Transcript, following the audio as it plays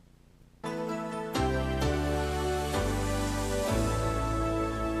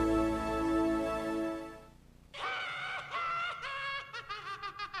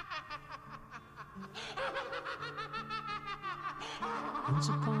Once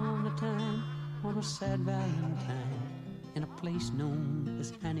upon a time, on a sad Valentine, in a place known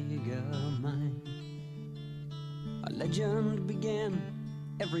as Hanniger Mine, a legend began.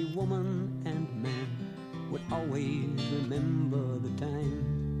 Every woman and man would always remember the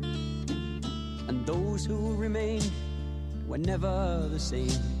time, and those who remained were never the same.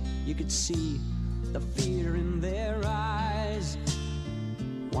 You could see the fear in their eyes.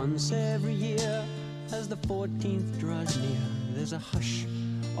 Once every year, as the 14th draws near, there's a hush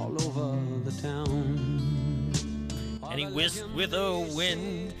all over the town. And he whisked with a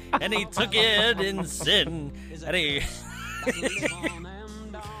wind, and he took it in sin, and he...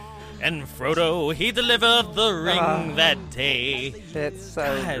 And Frodo, he delivered the ring that day. It's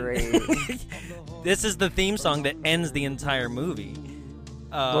so great. This is the theme song that ends the entire movie.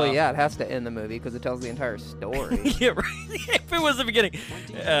 Well, yeah, it has to end the movie because it tells the entire story. Yeah, right. If it was the beginning.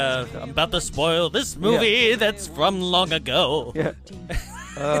 I'm about to spoil this movie that's from long ago. Yeah.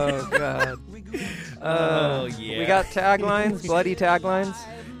 Oh, God. Oh, yeah. We got taglines, bloody taglines.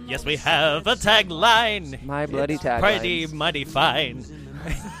 Yes, we have a tagline. My bloody tagline. Pretty mighty fine.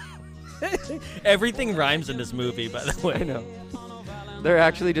 Everything rhymes in this movie, by the way. I know. They're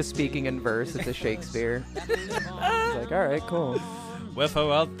actually just speaking in verse. It's a Shakespeare. It's like, all right, cool.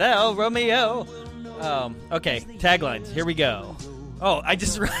 Wherefore art thou, Romeo? Okay, taglines. Here we go. Oh, I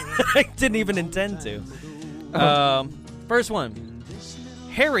just I didn't even intend to. First one.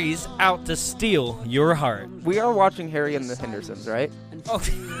 Harry's out to steal your heart. We are watching Harry and the Hendersons, right? Oh.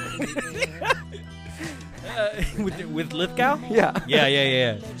 With Lithgow? Yeah.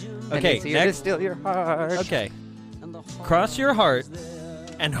 Yeah. Okay, and he's here to steal your heart. Okay. Cross your heart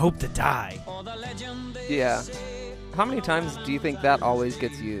and hope to die. Yeah. How many times do you think that always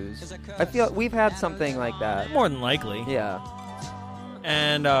gets used? I feel we've had something like that. More than likely. Yeah.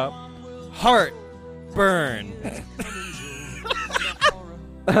 And heart burn.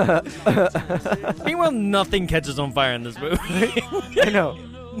 Meanwhile, nothing catches on fire in this movie. I know.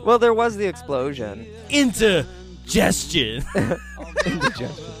 Well, there was the explosion. Indigestion.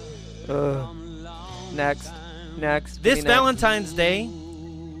 Indigestion. Next. This Valentine's Day,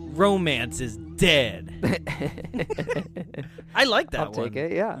 romance is dead. I like that I'll one. take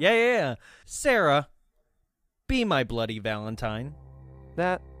it, yeah. Yeah. Sarah, be my bloody Valentine.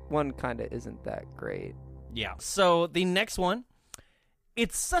 That one kind of isn't that great. Yeah. So the next one,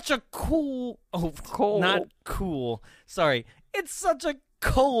 it's such a cool... Oh, not cool. Sorry. It's such a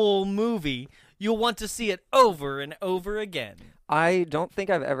cool movie. You'll want to see it over and over again. I don't think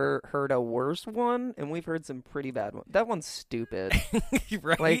I've ever heard a worse one, and we've heard some pretty bad ones. That one's stupid.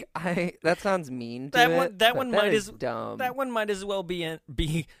 Right? Like, that sounds mean to that it. One might is dumb. That one might as well be.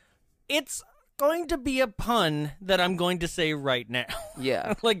 It's going to be a pun that I'm going to say right now.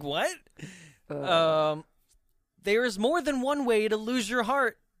 Yeah. Like what? There is more than one way to lose your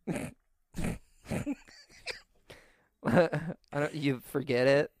heart. You forget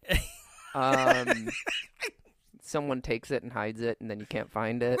it. Someone takes it and hides it, and then you can't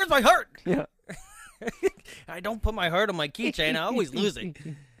find it. Where's my heart? Yeah. I don't put my heart on my keychain. I always lose it.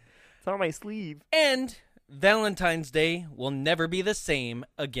 It's on my sleeve. And Valentine's Day will never be the same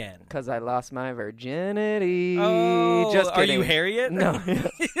again. Because I lost my virginity. Oh, just kidding. Are you Harriet? No.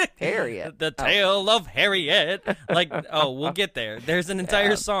 Harriet. The tale of Harriet. Like, we'll get there. There's an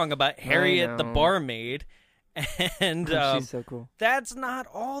entire song about Harriet the barmaid. And she's so cool. That's not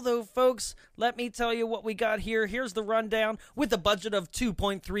all, though, folks. Let me tell you what we got here. Here's the rundown. With a budget of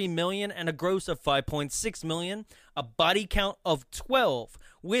 $2.3 million and a gross of $5.6 million, a body count of 12,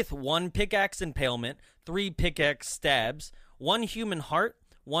 with 1 pickaxe impalement, 3 pickaxe stabs, 1 human heart,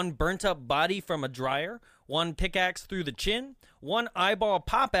 1 burnt-up body from a dryer, 1 pickaxe through the chin, 1 eyeball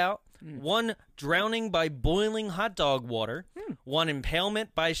pop-out, 1 drowning by boiling hot dog water, 1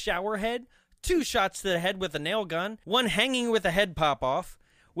 impalement by shower head, 2 shots to the head with a nail gun, 1 hanging with a head pop-off,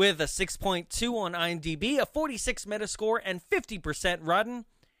 with a 6.2 on IMDb, a 46 Metascore, and 50% rotten.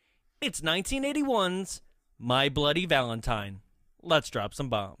 It's 1981's My Bloody Valentine. Let's drop some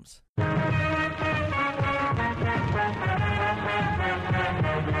bombs.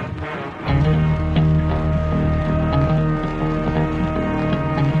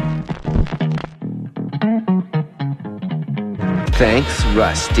 Thanks,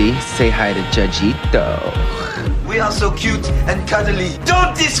 Rusty. Say hi to Judgito. We are so cute and cuddly.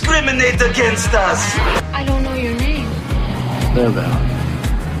 Don't discriminate against us. I don't know your name. Lobo.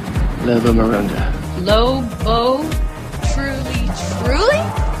 Lobo Miranda. Lobo? Truly?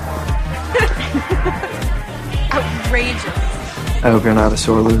 Outrageous. I hope you're not a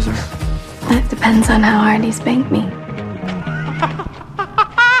sore loser. That depends on how hard he spanked me.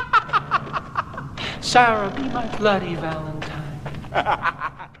 Sarah, be my bloody Valentine.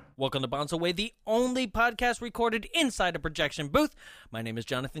 Welcome to Bounce Away, the only podcast recorded inside a projection booth. My name is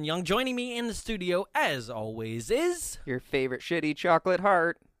Jonathan Young. Joining me in the studio, as always, is... Your favorite shitty chocolate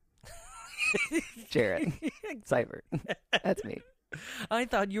heart. Jarrett. Seibert. That's me. I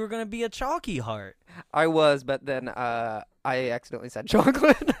thought you were going to be a chalky heart. I was, but then I accidentally said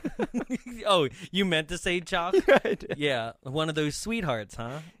chocolate. Oh, you meant to say chalk? Yeah, I did. Yeah, one of those sweethearts,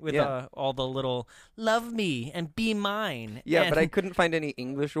 huh? With Yeah. all the little love me and be mine. Yeah, and... but I couldn't find any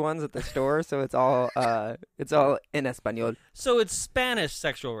English ones at the store, so it's all in Espanol. So it's Spanish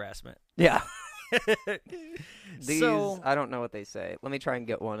sexual harassment. Yeah. These, So- I don't know what they say. Let me try and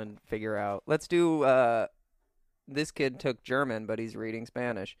get one and figure out. Let's do, this kid took German, but he's reading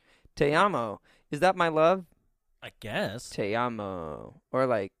Spanish. Te amo. Is that my love? I guess. Te amo. Or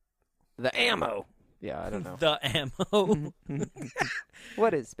like, the ammo. Yeah, I don't know. The ammo.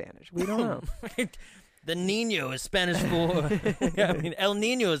 What is Spanish? We don't know. The Nino is Spanish for... I mean, El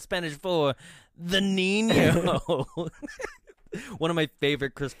Nino is Spanish for the Nino. One of my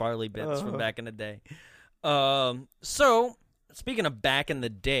favorite Chris Farley bits from back in the day. So, speaking of back in the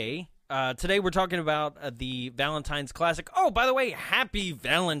day, today we're talking about the Valentine's Classic. Oh, by the way, happy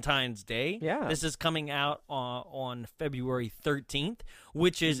Valentine's Day. Yeah. This is coming out on February 13th,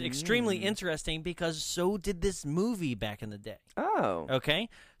 which is extremely interesting because so did this movie back in the day. Oh. Okay?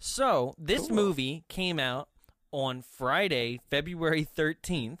 So, this Cool. movie came out on Friday, February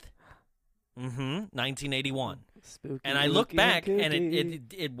 13th, 1981. Spooky, And I look spooky, back, and spooky.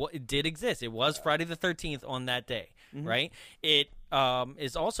 it did exist. It was Friday the 13th on that day, right? It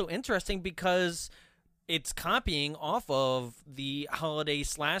is also interesting because it's copying off of the holiday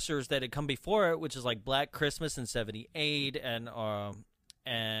slashers that had come before it, which is like Black Christmas in '78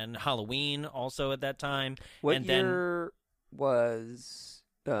 and Halloween also at that time. What and year was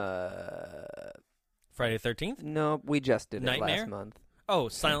Friday the 13th? No, we just did it Nightmare? last month. Oh,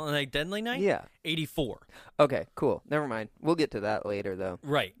 Silent Night, Deadly Night? Yeah. 84. Okay, cool. Never mind. We'll get to that later though.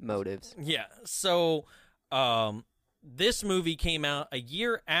 Right. Motives. Yeah. So, this movie came out a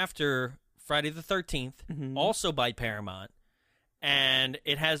year after Friday the 13th, also by Paramount, and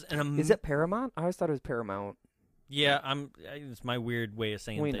it has an Is it Paramount? I always thought it was Paramount. Yeah, it's my weird way of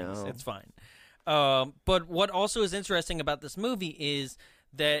saying We things. know. It's fine. But what also is interesting about this movie is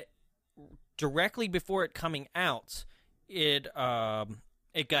that directly before it coming out, it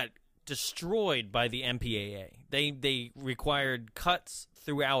got destroyed by the MPAA. They required cuts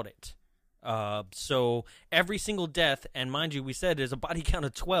throughout it. So every single death, and mind you, we said there's a body count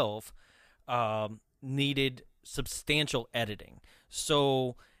of 12, needed substantial editing.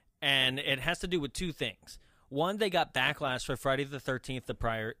 So, and it has to do with two things. One, they got backlash for Friday the 13th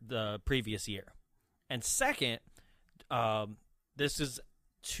the previous year, and second, this is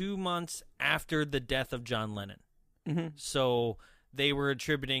 2 months after the death of John Lennon. So they were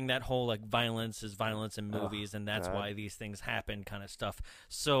attributing that whole like violence is violence in movies, and that's why these things happen kind of stuff.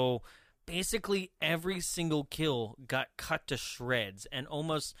 So basically every single kill got cut to shreds, and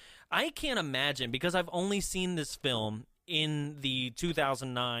almost I can't imagine, because I've only seen this film in the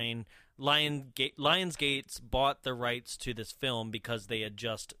 2009 Lionsgate's bought the rights to this film because they're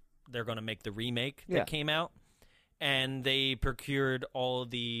going to make the remake that came out, and they procured all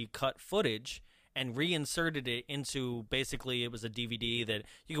the cut footage and reinserted it into, basically it was a DVD that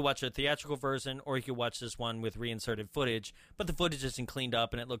you could watch a theatrical version, or you could watch this one with reinserted footage, but the footage isn't cleaned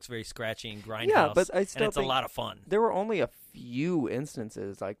up and it looks very scratchy and grindhouse. Yeah, but I still and it's a think lot of fun. There were only a few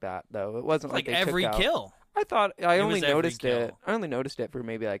instances like that, though. It wasn't like, Like they every took out... kill. I thought I It only was every noticed it. kill. I only noticed it for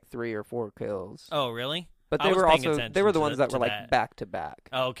maybe like 3 or 4 kills. Oh, really? But I they was were paying also attention they were the to ones that to were like that. back to back.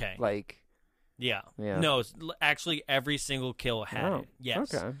 Oh, okay. Like Yeah. Yeah. No, actually every single kill had it.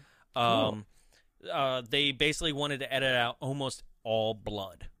 Yes. Okay. They basically wanted to edit out almost all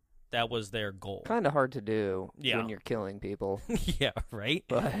blood. That was their goal. Kind of hard to do Yeah. when you're killing people. Yeah, right?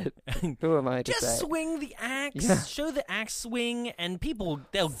 But who am I to Just say? swing the axe, Yeah. show the axe swing, and people,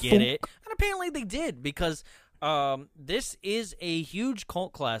 they'll get it. And apparently they did, because this is a huge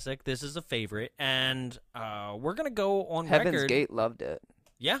cult classic. This is a favorite, and we're going to go on Heaven's record. Gate loved it.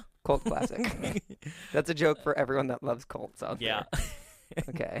 Yeah. Cult classic. That's a joke for everyone that loves cults out Yeah. there.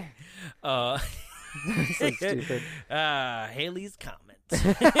 Okay. So stupid. Haley's comment.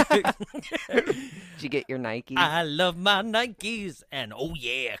 Did you get your Nikes? I love my Nikes, and oh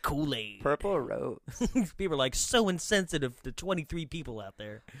yeah, Kool-Aid. Purple or rose? People are like so insensitive to 23 people out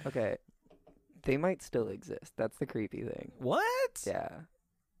there. Okay. They might still exist. That's the creepy thing. What? Yeah.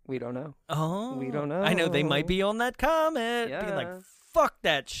 We don't know. Oh. We don't know. I know they might be on that comment. Being like, Yeah. fuck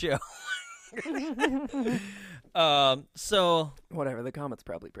that show. So Whatever. The comet's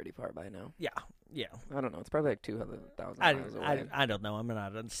probably pretty far by now. yeah. I don't know. It's probably like 200,000 miles away. I don't know. I'm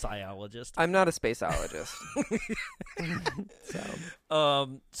not a sciologist. I'm not a spaceologist.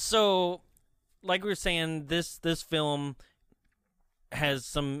 So, like we were saying, this film has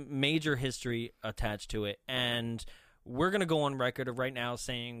some major history attached to it, and we're gonna go on record of right now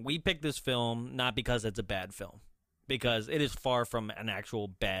saying we picked this film not because it's a bad film, because it is far from an actual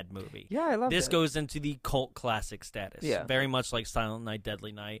bad movie. Yeah, I love this. it. Goes into the cult classic status. Yeah. Very much like Silent Night,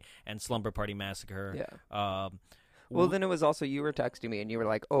 Deadly Night, and Slumber Party Massacre. Yeah. Well, then it was also, you were texting me and you were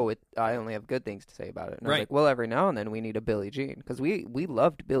like, "Oh, I only have good things to say about it." And I was Right. like, "Well, every now and then we need a Billie Jean because we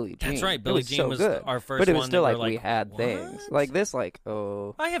loved Billie Jean. That's right. It Billie was Jean so was good. our first but it was one still that like we're we like, had things "What?" like this. Like,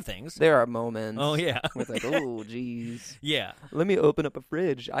 oh, I have things. there are moments. Oh yeah. With like, oh, geez. Yeah. Let me open up a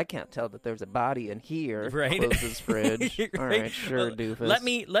fridge. I can't tell that there's a body in here. Right. Close this fridge. All Right. right, sure,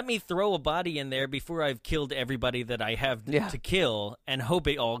 doofus. Let me throw a body in there before I've killed everybody that I have Yeah. to kill, and hope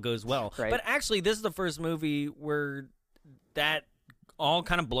it all goes well. Right. But actually, this is the first movie where that all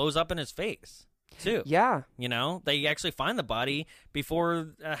kind of blows up in his face too. Yeah. You know, they actually find the body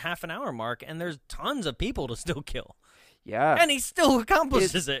before a half an hour mark, and there's tons of people to still kill, Yeah. and he still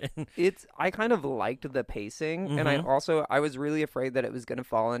accomplishes it. I kind of liked the pacing, and I was really afraid that it was going to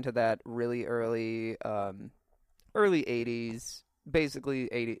fall into that really early 80s,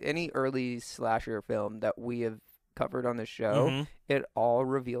 basically any early slasher film that we have covered on the show. It all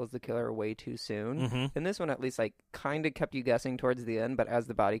reveals the killer way too soon. And this one at least like kind of kept you guessing towards the end, but as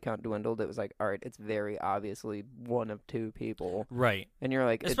the body count dwindled, it was like, all right, it's very obviously one of two people. Right. And you're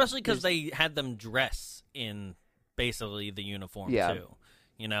like, especially because they had them dress in basically the uniform too.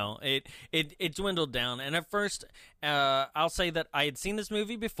 You know, it dwindled down, and at first, I'll say that I had seen this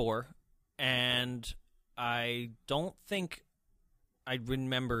movie before, and I don't think I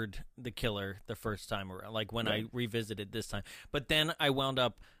remembered the killer the first time around, like when I revisited this time. But then I wound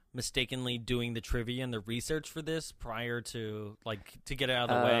up mistakenly doing the trivia and the research for this prior to, like, to get it out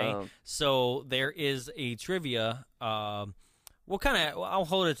of the way. So there is a trivia. I'll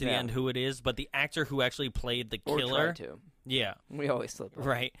hold it to the end who it is, but the actor who actually played the killer. Or try to. Yeah, we always slip up.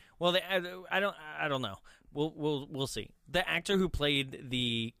 Right. Well, I don't know. We'll see. The actor who played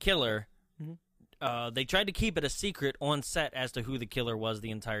the killer. They tried to keep it a secret on set as to who the killer was the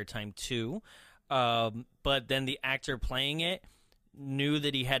entire time, too. But then the actor playing it knew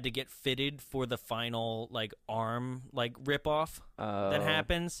that he had to get fitted for the final, like, arm, like, rip-off that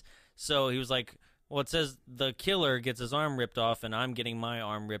happens. So he was like, well, it says the killer gets his arm ripped off, and I'm getting my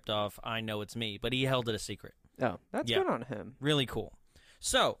arm ripped off. I know it's me. But he held it a secret. Oh, that's good on him. Really cool.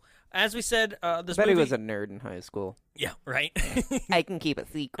 So, as we said, this I bet movie... he was a nerd in high school. Yeah, right? I can keep it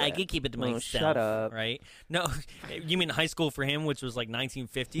secret. I can keep it to myself. Shut up. Right? No, you mean high school for him, which was like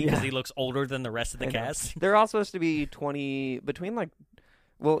 1950, because he looks older than the rest of the cast? They're all supposed to be 20, between like,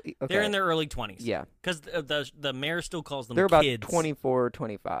 well, okay. They're in their early 20s. Yeah. Because the mayor still calls them They're kids. about 24,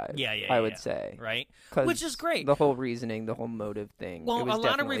 25. Yeah, I would say. Right? 'Cause Which is great. The whole reasoning, the whole motive thing. Well, it was a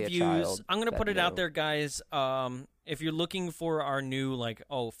lot of definitely reviews. child I'm going to that put it knew. out there, guys. If you're looking for our new, like,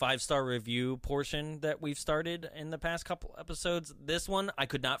 5-star review portion that we've started in the past couple episodes, this one, I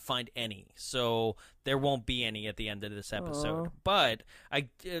could not find any. So there won't be any at the end of this episode. Aww. But I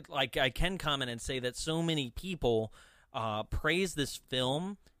can comment and say that so many people praise this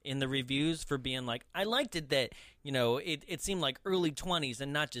film in the reviews for being like, I liked it that, you know, it seemed like early 20s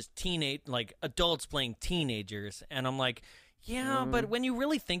and not just like adults playing teenagers. And I'm like, yeah, but when you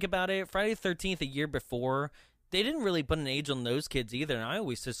really think about it, Friday the 13th, a year before, they didn't really put an age on those kids either. And I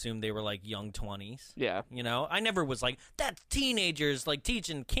always assumed they were like young 20s. Yeah. You know, I never was like, that's teenagers like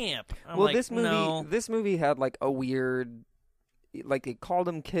teaching camp. I'm Well, like, no. this movie had like a weird, like it called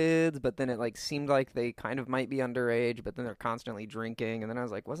them kids, but then it like seemed like they kind of might be underage, but then they're constantly drinking. And then I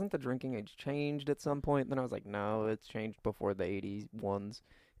was like, wasn't the drinking age changed at some point? And then I was like, no, it's changed before the 81s.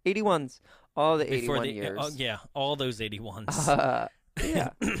 81s. All the Before 81 years. Yeah, all those 81s. Yeah.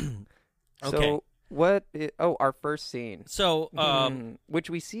 Okay. So what? Our first scene. So, which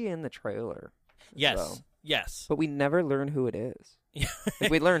we see in the trailer. yes, So. yes. But we never learn who it is. Like,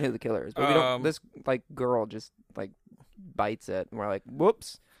 we learn who the killer is, but we don't. This like girl just like bites it, and we're like,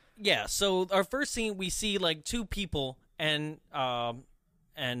 whoops. Yeah. So our first scene, we see like two people, and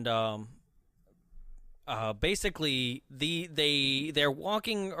basically they're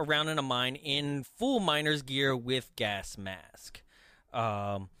walking around in a mine in full miner's gear with gas mask,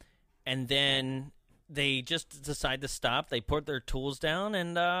 and then they just decide to stop. They put their tools down,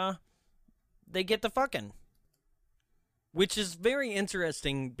 and they get to fucking. Which is very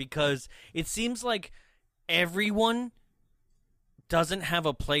interesting because it seems like everyone doesn't have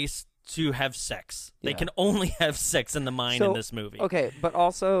a place to have sex. They Yeah. can only have sex in the mind in this movie. Okay, but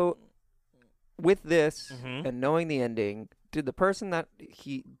also with this Mhm. and knowing the ending, did the person that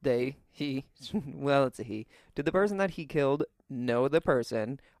he well, it's a he. Did the person that he killed know the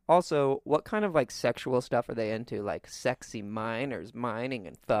person? Also, what kind of like sexual stuff are they into? Like sexy miners mining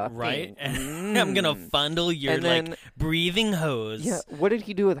and fucking. Right? I'm going to fondle your And then- like breathing hose. Yeah, what did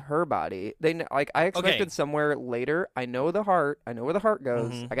he do with her body? I expected Okay. somewhere later. I know the heart. I know where the heart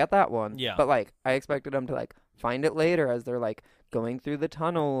goes. Mhm. I got that one. Yeah. But like, I expected him to like find it later as they're like going through the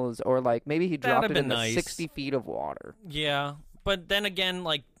tunnels, or like maybe he dropped That'd it have in been the nice. 60 feet of water. Yeah, but then again,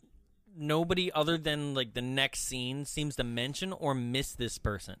 like nobody other than like the next scene seems to mention or miss this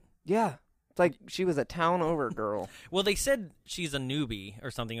person. Yeah, it's like she was a town over girl. Well, they said she's a newbie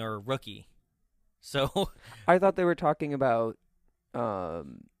or something or a rookie. So I thought they were talking about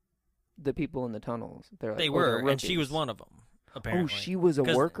the people in the tunnels. They're like, they oh, were, they're and she was rookies. one of them. Oh, Apparently, she was a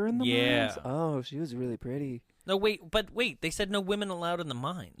 'Cause- worker in the yeah. mines? Oh, she was really pretty. No, wait, they said no women allowed in the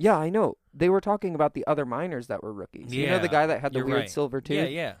mine. Yeah, I know. They were talking about the other miners that were rookies. You know the Yeah, guy that had the you're weird right. silver tooth? Yeah,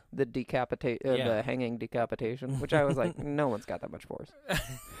 yeah. The Yeah. the hanging decapitation, which I was like, no one's got that much force.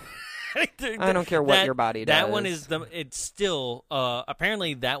 I I don't care what your body That does. one is it's still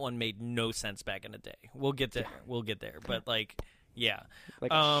apparently that one made no sense back in the day. We'll get there. But like, yeah.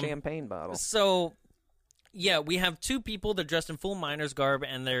 Like a champagne bottle. So, yeah, we have two people. They're dressed in full miner's garb,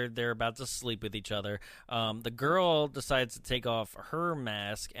 and they're about to sleep with each other. The girl decides to take off her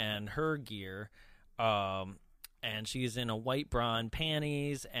mask and her gear, and she's in a white bra and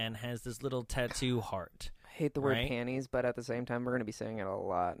panties and has this little tattoo heart. I hate the word right? panties, but at the same time, we're going to be saying it a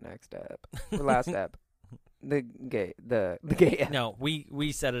lot next ep. Or last ep. The gay ep. No,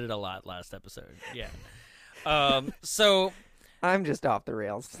 we said it a lot last episode. Yeah. So I'm just off the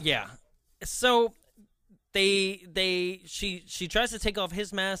rails. yeah. So she tries to take off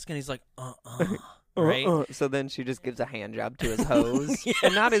his mask, and he's like, right? So then she just gives a hand job to his hose.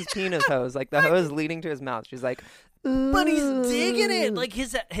 And not his penis hose, like the hose leading to his mouth. She's like, But he's digging it. "Ooh." Like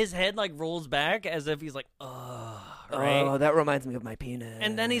his head like rolls back as if he's like, right? Oh, that reminds me of my penis.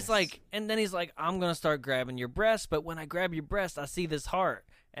 And then he's like, I'm gonna start grabbing your breast, but when I grab your breast, I see this heart.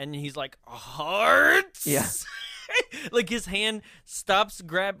 And he's like, heart? Yeah. Like his hand stops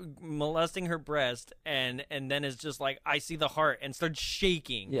molesting her breast, and then it's just like, I see the heart, and starts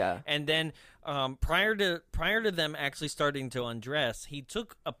shaking. Yeah. And then prior to them actually starting to undress, he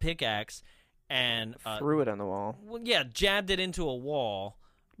took a pickaxe and threw it on the wall. well, yeah, jabbed it into a wall.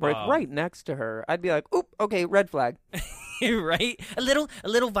 Right next to her. I'd be like, oop, okay, red flag. Right? A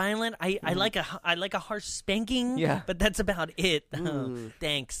little violent. I like a harsh spanking. Yeah. But that's about it. Ooh.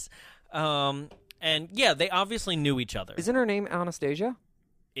 Thanks. And yeah, they obviously knew each other. Isn't her name Anastasia?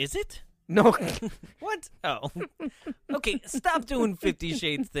 Is it? No. What? Oh. Okay, stop doing 50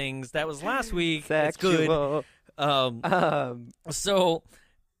 Shades things. That was last week. That's good. Sexual. So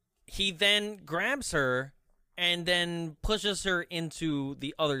he then grabs her and then pushes her into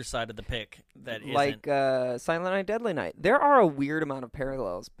the other side of the pick that isn't. Like Silent Night, Deadly Night. There are a weird amount of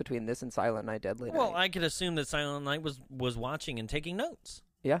parallels between this and Silent Night, Deadly Night. Well, I could assume that Silent Night was watching and taking notes.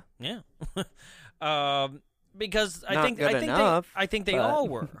 Yeah. Yeah. Because I Not think good enough, I think they but- all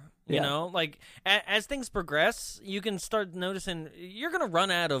were. You Yeah. know, like as things progress, you can start noticing you're gonna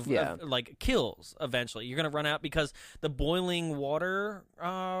run out of, Yeah. of like kills eventually. You're gonna run out because the boiling water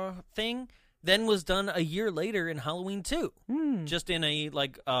thing then was done a year later in Halloween 2, just in a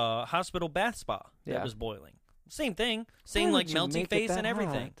like hospital bath spa that Yeah. was boiling. Same thing, same Why like would you melting make it face that and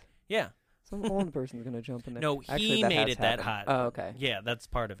everything. hot? Yeah. Some old person's going to jump in there. No, Actually, he that made has it that happened. hot. Oh, okay. Yeah, that's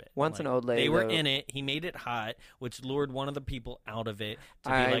part of it. Once an old lady, They were though- in it. He made it hot, which lured one of the people out of it to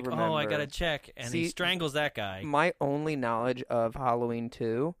be I like, "Oh, I remember. gotta check," and he See, strangles that guy. My only knowledge of Halloween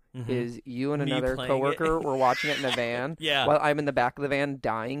 2 is you and Me another playing coworker it. were watching it in a van Yeah. while I'm in the back of the van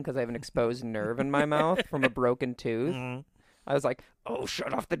dying because I have an exposed nerve in my mouth from a broken tooth. Mhm. I was like, oh,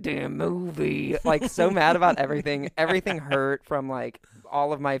 shut off the damn movie. Like, so mad about everything. Everything hurt from, like,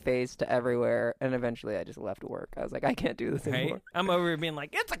 all of my face to everywhere. And eventually I just left work. I was like, I can't do this Right? anymore. I'm over here being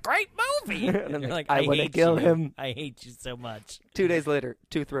like, "It's a great movie," And I'm you're like, like, I wanna hate kill you. him. I hate you so much." 2 days later,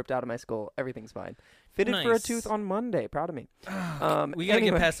 tooth ripped out of my skull. Everything's fine. Fitted for a Nice. tooth on Monday. Proud of me. We gotta get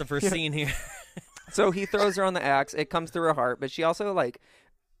Anyway. past the first scene here. So he throws her on the axe. It comes through her heart, but she also, like,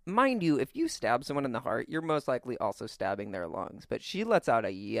 mind you, if you stab someone in the heart, you're most likely also stabbing their lungs. But she lets out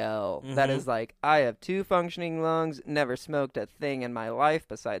a yell that is like, I have 2 functioning lungs, never smoked a thing in my life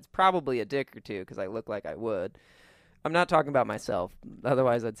besides probably a dick or 2 because I look like I would. I'm not talking about myself.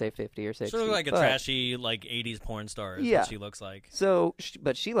 Otherwise, I'd say 50 or 60. She looks like a but- trashy, like 80s porn star. Is Yeah. what she looks like. So,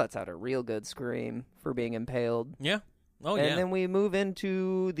 but she lets out a real good scream for being impaled. Yeah. Oh, and yeah. then we move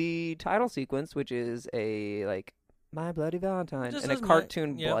into the title sequence, which is a like My Bloody Valentine Just and a says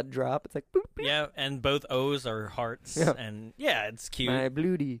cartoon yeah. blood drop. It's like boop, boop, Yeah, and both O's are hearts. Yeah. And yeah, it's cute. My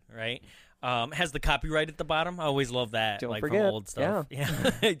bloody. Right? Has the copyright at the bottom. I always love that. Don't like forget. from old stuff. Yeah.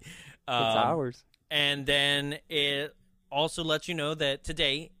 It's ours. And then it also lets you know that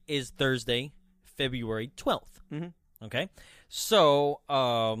today is Thursday, February 12th. Mm-hmm. Okay? So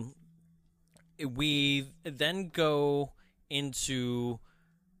we then go into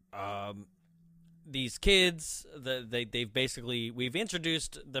these kids. We've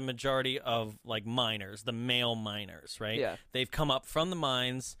introduced the majority of like miners, the male miners, right? Yeah. They've come up from the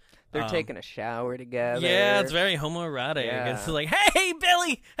mines. They're taking a shower together. Yeah, it's very homoerotic. Yeah. It's like, hey,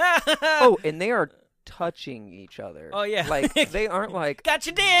 Billy! Oh, and they are touching each other. Oh, yeah. Like, they aren't like Got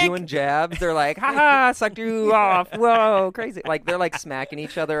your dick! doing jabs. They're like, ha ha, sucked you off. Whoa, crazy. Like, they're like smacking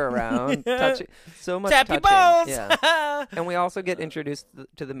each other around. Touching. So much Tap your touching. balls! Yeah. And we also get introduced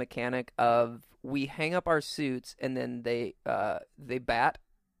to the mechanic of we hang up our suits and then they bat.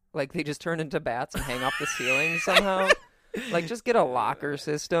 Like, they just turn into bats and hang off the ceiling somehow. Like, just get a locker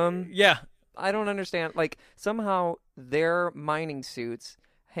system. Yeah. I don't understand. Like, somehow their mining suits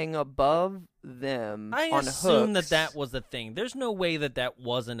hang above them I on assume hooks. that was a thing. There's no way that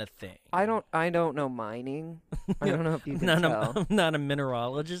wasn't a thing. I don't know mining. I don't know if you can tell. I'm not a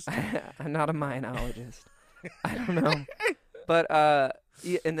mineralogist. I'm not a minologist. I don't know. But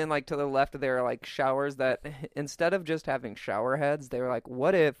yeah, and then like to the left there are like showers that instead of just having shower heads, they were like,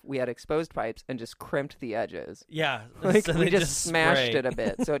 what if we had exposed pipes and just crimped the edges? Yeah. Like so we they just smashed spray. it a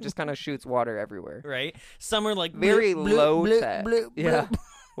bit, so it just kind of shoots water everywhere. Right? Some are like Very bloop, bloop, low bloop, tech. bloop, Yeah. bloop.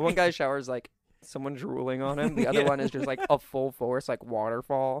 One guy's shower is like someone drooling on him. The other Yeah. one is just like a full force, like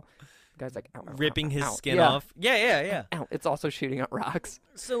waterfall. The guy's like ow, ow, Ripping ow, his ow. skin Yeah. off. Yeah. Ow. It's also shooting out rocks.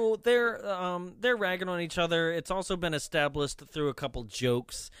 So they're ragging on each other. It's also been established through a couple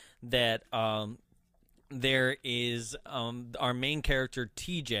jokes that there is our main character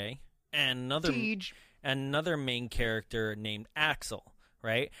TJ and another main character named Axel.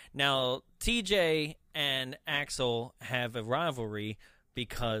 Right now, TJ and Axel have a rivalry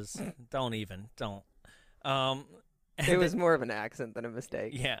because don't. It was more of an accent than a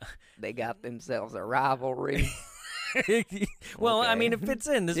mistake. Yeah. They got themselves a rivalry. Well, I Okay. mean, it fits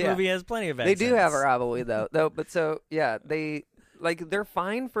in. This Yeah. movie has plenty of They accents. do have a rivalry though. But so yeah, they're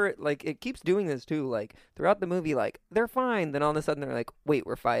fine for it. Like it keeps doing this too. Like throughout the movie, like they're fine. Then all of a sudden they're like, "Wait,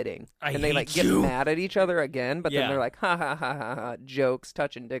 we're fighting," I and they like hate get you. mad at each other again. But Yeah. then they're like, "Ha ha ha ha ha!" Jokes,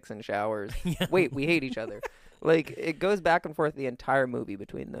 touching dicks in showers. Yeah. Wait, we hate each other. Like it goes back and forth the entire movie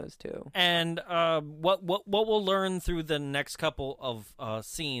between those two. And what we'll learn through the next couple of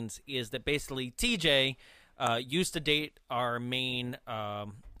scenes is that basically TJ used to date our main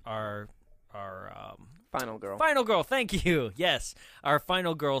our Final girl. final girl. Thank you. Yes, our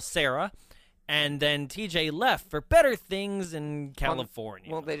final girl Sarah, and then TJ left for better things in California.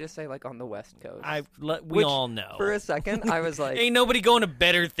 Well, they just say like on the West Coast. We Which, all know. For a second, I was like, Ain't nobody going to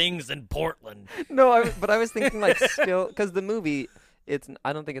better things in Portland. no, but I was thinking like still because the movie.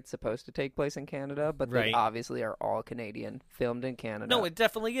 I don't think it's supposed to take place in Canada, but Right. they obviously are all Canadian, filmed in Canada. No, it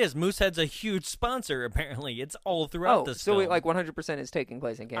definitely is. Moosehead's a huge sponsor. Apparently, it's all throughout this so film. it, like 100% is taking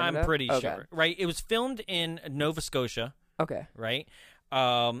place in Canada? I'm pretty Okay. sure. Right? It was filmed in Nova Scotia. Okay. Right?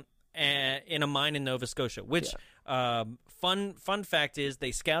 And in a mine in Nova Scotia. Which fun fact is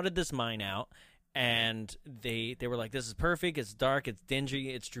they scouted this mine out. And they were like, this is perfect. It's dark. It's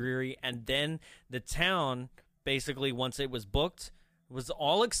dingy. It's dreary. And then the town, basically, once it was booked, was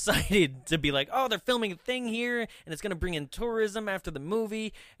all excited to be like, oh, they're filming a thing here, and it's going to bring in tourism after the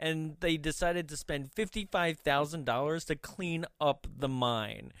movie. And they decided to spend $55,000 to clean up the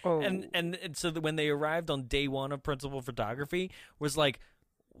mine. Oh. And so that when they arrived on day one of principal photography, was like,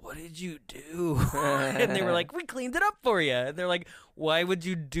 what did you do? And they were like, we cleaned it up for you. And they're like, why would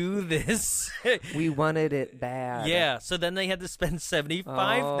you do this? We wanted it bad. Yeah, so then they had to spend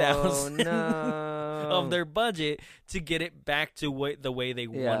 $75,000 no. of their budget to get it back to the way they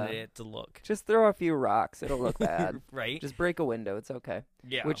wanted it to look. Just throw a few rocks. It'll look bad. Right? Just break a window. It's okay.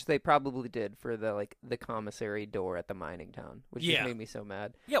 Yeah. Which they probably did for the commissary door at the mining town, which just made me so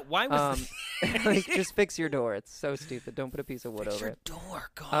mad. Yeah, why was like, just fix your door. It's so stupid. Don't put a piece of wood over your it. door,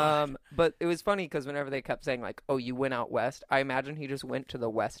 God. But it was funny because whenever they kept saying like, "Oh, you went out west," I imagine he just went to the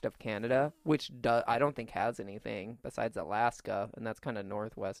west of Canada, which I don't think has anything besides Alaska, and that's kind of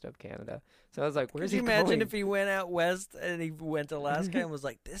northwest of Canada. So I was like, "Where's Could you he imagine going?" if he went out west and he went to Alaska and was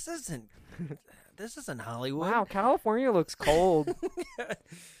like, this isn't Hollywood. Wow, California looks cold.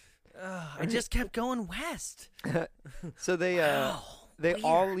 I just kept going west. So they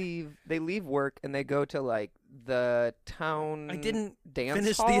all leave. They leave work and they go to like the town. I didn't dance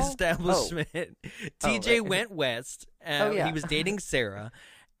finish hall? the establishment. TJ right. went west. Yeah. He was dating Sarah.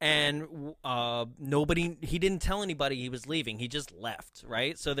 And he didn't tell anybody he was leaving. He just left,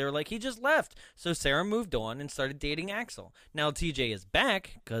 right? So they were like, he just left. So Sarah moved on and started dating Axel. Now TJ is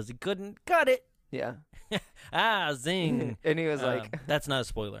back because he couldn't cut it. Yeah. Zing. And he was like, that's not a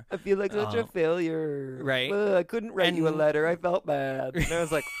spoiler. I feel like such a failure. Right. I couldn't write you a letter. I felt bad. And I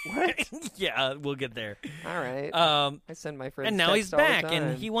was like, what? Yeah, we'll get there. All right. I send my friends and now he's texts all the back, time.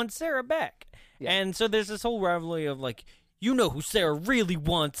 and he wants Sarah back. Yeah. And so there's this whole rivalry of like, you know who Sarah really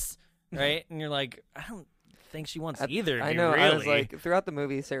wants, right? And you're like, I don't think she wants either of I you, know. really. I was like, throughout the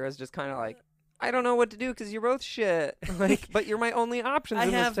movie, Sarah's just kind of like, I don't know what to do because you're both shit. Like, but you're my only options I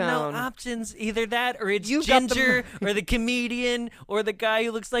in have this town. no options. Either that, or it's You got the Ginger, or the comedian, or the guy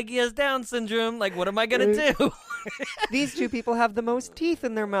who looks like he has Down syndrome. Like, what am I gonna do? These two people have the most teeth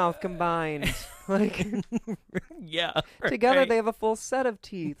in their mouth combined. Like, Yeah. together right. they have a full set of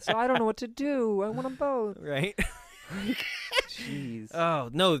teeth. So I don't know what to do. I want them both. Right. Jeez. Oh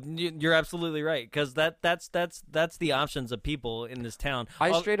no, you're absolutely right, because that's the options of people in this town.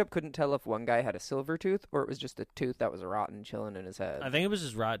 I straight up couldn't tell if one guy had a silver tooth or it was just a tooth that was rotten chilling in his head. I think it was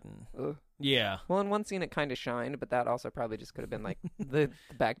just rotten. Ugh. Yeah. Well, in one scene it kind of shined, but that also probably just could have been like the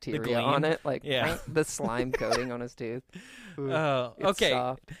bacteria gleam. on it, like Yeah. the slime coating on his tooth. Oh, It's okay.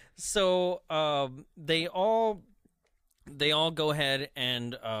 soft. So they all go ahead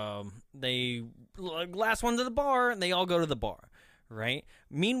and they last one to the bar, and they all go to the bar, right?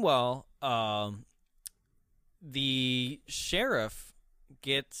 Meanwhile, the sheriff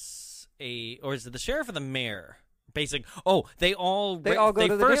gets or is it the sheriff or the mayor? They all go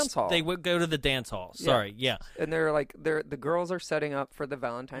to the dance hall. They would go to the dance hall. Sorry, yeah. And they're like the girls are setting up for the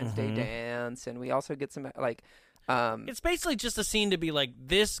Valentine's Mm-hmm. Day dance, and we also get some like It's basically just a scene to be like,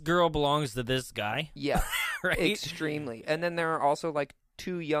 this girl belongs to this guy. yeah, Right? extremely. And then there are also like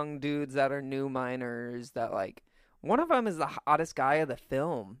two young dudes that are new minors that like one of them is the hottest guy of the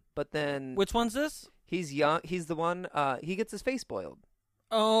film, but then Which one's this? he's young. He's the one. He gets his face boiled.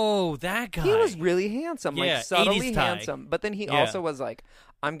 Oh, that guy. He was really handsome, Yeah, like subtly 80s Thai. handsome. But then he Yeah. also was like,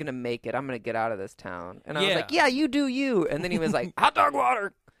 "I'm gonna make it. I'm gonna get out of this town." And I was Yeah. like, "Yeah, you do you." And then he was like, "Hot dog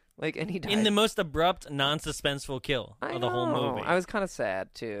water," like, and he died. in the most abrupt, non-suspenseful kill I of the whole know. movie. I was kind of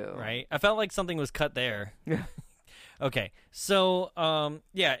sad too. Right? I felt like something was cut there. Yeah. Okay, so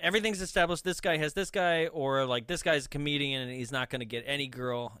yeah, everything's established. This guy has this guy, or like this guy's a comedian and he's not going to get any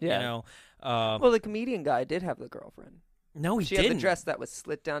girl. Yeah. You know. Well, the comedian guy did have the girlfriend. No, he She didn't. had the dress that was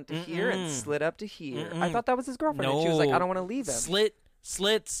slit down to here and Mm-mm. slid up to here. I Mm-mm. thought that was his girlfriend. And she was like, No. "I don't want to leave him."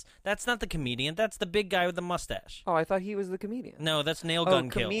 Slits. That's not the comedian. That's the big guy with the mustache. Oh, I thought he was the comedian. No, that's Nail Gun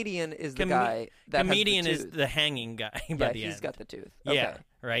Kill. Comedian is the guy that Comedian has the is tooth. the hanging guy by Yeah, the he's end. got the tooth. Yeah, Okay.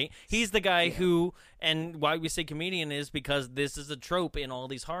 right? He's the guy who, and why we say comedian is because this is a trope in all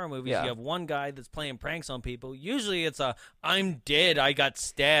these horror movies. Yeah. You have one guy that's playing pranks on people. Usually it's a, I'm dead, I got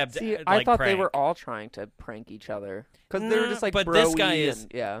stabbed. See, like, I thought they prank. were all trying to prank each other because they were just like, but bro-y this guy is,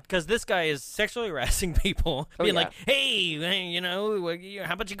 and, yeah. because this guy is sexually harassing people, Oh, being yeah. like, hey, you know,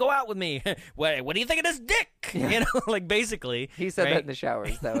 how about you go out with me? what do you think of this dick? You know, like basically. He said right? that in the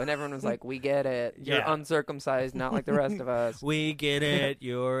showers though, and everyone was like, "We get it. You're Yeah. uncircumcised, not like the rest of us." We get it.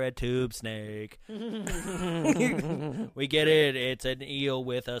 You're a tube snake. We get it. It's an eel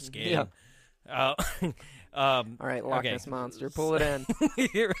with a skin. Yeah. All right, Loch okay. Ness monster, pull it in.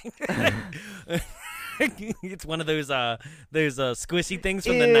 It's one of those squishy things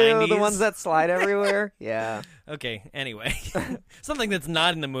from the Ew, 90s. the ones that slide everywhere. Yeah. Okay. Anyway, something that's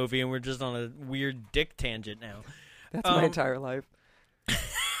not in the movie, and we're just on a weird dick tangent now. That's my entire life.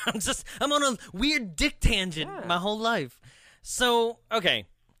 I'm on a weird dick tangent Yeah. my whole life. So, okay.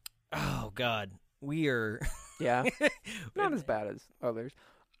 Oh God, we are. Yeah. Not as bad as others.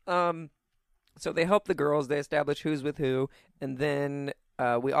 So they help the girls. They establish who's with who, and then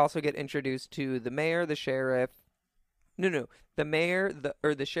we also get introduced to the mayor, the sheriff. No, the mayor,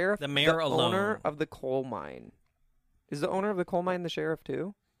 the sheriff, The mayor alone. owner of the coal mine. Is the owner of the coal mine the sheriff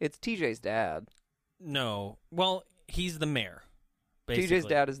too? It's TJ's dad. No. Well, he's the mayor. Basically. TJ's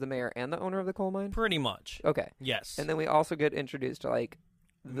dad is the mayor and the owner of the coal mine. Pretty much. Okay. Yes. And then we also get introduced to like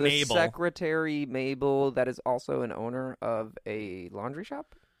the Mabel. secretary Mabel, that is also an owner of a laundry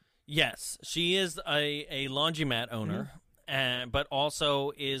shop. Yes, she is a laundromat owner, but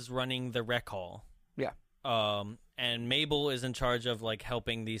also is running the rec hall. Yeah. And Mabel is in charge of like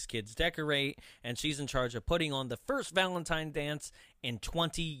helping these kids decorate, and she's in charge of putting on the first Valentine dance in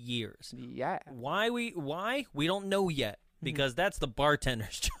 20 years. Yeah. Why we don't know yet. because that's the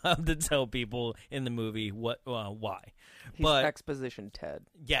bartender's job to tell people in the movie why. He's exposition Ted.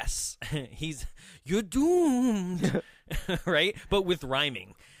 Yes, you're doomed, right? But with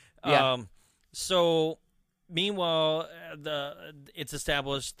rhyming. Yeah. So, meanwhile, it's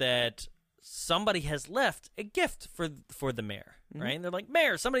established that somebody has left a gift for the mayor, right? And they're like,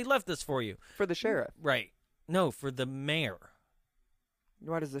 Mayor, somebody left this for you. For the sheriff. Right. No, for the mayor.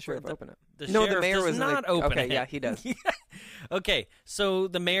 Why does the sheriff open it? The no, sheriff the mayor does was not open okay, it. yeah, he does. Okay, so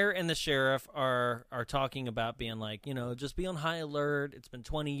the mayor and the sheriff are talking about being like, just be on high alert. It's been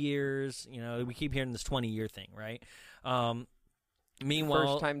 20 years. We keep hearing this 20-year thing, right?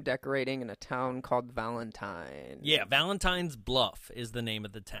 Meanwhile, first time decorating in a town called Valentine. Yeah, Valentine's Bluff is the name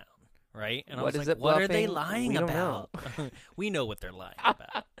of the town, right? And what I was is like, it what are they bluffing? lying We don't about? We know what they're lying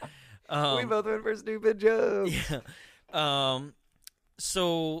about. We both went for stupid jokes. Yeah.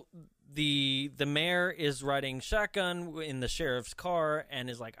 So the mayor is riding shotgun in the sheriff's car and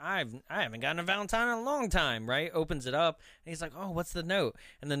is like, I haven't gotten a Valentine in a long time, right? Opens it up and he's like, oh, what's the note?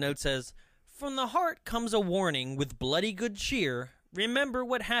 And the note says, from the heart comes a warning with bloody good cheer. Remember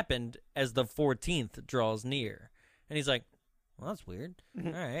what happened as the 14th draws near. And he's like, well, that's weird.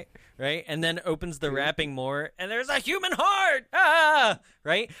 All right. Right. And then opens the wrapping more and there's a human heart. Ah,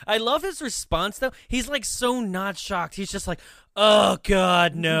 right. I love his response though. He's like so not shocked. He's just like, oh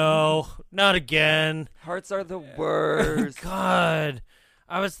God, no, not again. Hearts are the worst. God.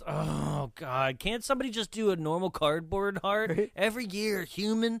 Oh God. Can't somebody just do a normal cardboard heart? Right? Every year,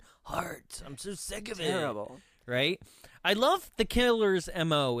 human heart. I'm so sick of it. Terrible. Right? I love the killer's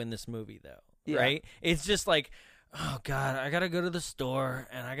MO in this movie though. Yeah. Right? It's just like, oh God, I gotta go to the store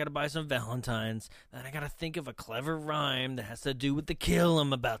and I gotta buy some Valentines. Then I gotta think of a clever rhyme that has to do with the kill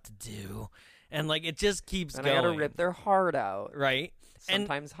I'm about to do. And like it just keeps and going. I gotta rip their heart out. Right?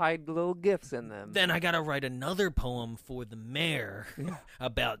 Sometimes hide little gifts in them. Then I gotta write another poem for the mayor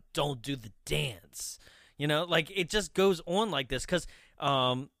about don't do the dance. Like it just goes on like this because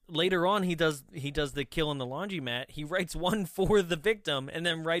later on he does the kill in the laundromat. He writes one for the victim and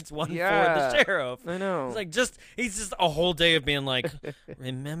then writes one for the sheriff. I know. It's he's just a whole day of being like,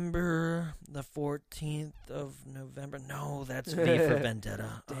 remember the 14th of November? No, that's V for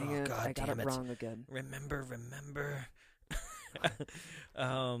Vendetta. Dang it, God I got damn it wrong again. Remember.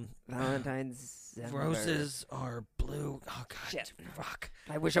 Valentine's Roses are blue. Oh God, Shit. fuck.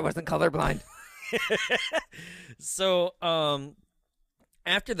 I wish I wasn't colorblind. So,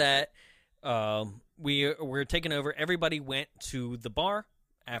 after that, we're taking over. Everybody went to the bar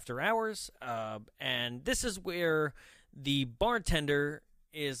after hours, and this is where the bartender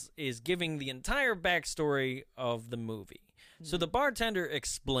is giving the entire backstory of the movie. So the bartender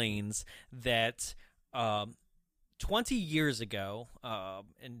explains that 20 years ago,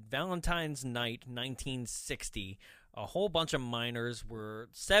 in Valentine's Night 1960, a whole bunch of miners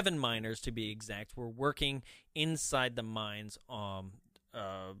 7 miners to be exact, were working inside the mines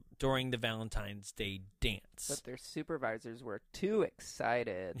during the Valentine's Day dance. But their supervisors were too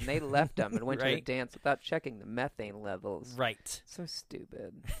excited, and they left them and went to the Right. dance without checking the methane levels. Right. So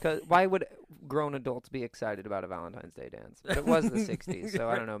stupid. 'Cause why would grown adults be excited about a Valentine's Day dance? But it was the 60s, so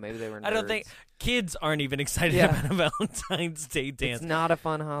I don't know. Maybe they were nerds. I don't think kids aren't even excited Yeah. about a Valentine's Day dance. It's not a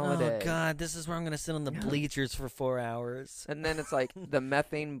fun holiday. Oh, God, this is where I'm going to sit on the bleachers for 4 hours. And then it's like the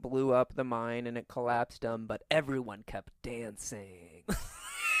methane blew up the mine and it collapsed them, but everyone kept dancing.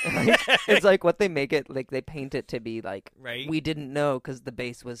 It's like what they make it, like they paint it to be like, Right. we didn't know because the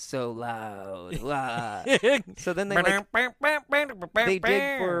bass was so loud. Wah. So then they dig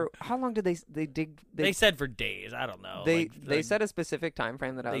for, how long did they dig? They said for days. I don't know. They set a specific time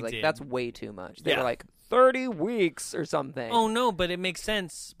frame that I was They like, did. that's way too much. They Yeah. were like 30 weeks or something. Oh, no, but it makes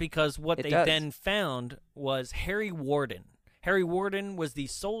sense because what It they does. then found was Harry Warden. Harry Warden was the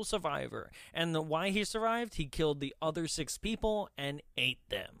sole survivor. And why he survived, he killed the other 6 people and ate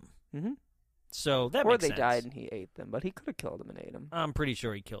them. Mhm. So that Or makes they sense. died and he ate them, but he could have killed them and ate them. I'm pretty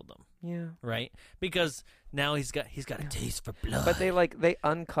sure he killed them, Yeah. right? Because now he's got a taste for blood. But they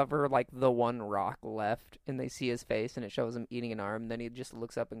uncover like the one rock left and they see his face and it shows him eating an arm. Then he just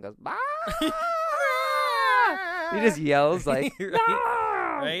looks up and goes, "Ah!" He just yells like, Right. "Ah!"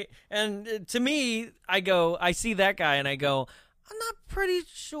 Right? And to me, I see that guy and I go, I'm not pretty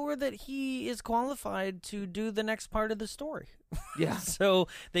sure that he is qualified to do the next part of the story. Yeah. So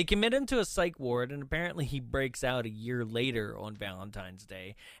they commit him to a psych ward, and apparently he breaks out a year later on Valentine's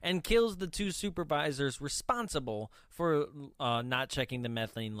Day and kills the 2 supervisors responsible for not checking the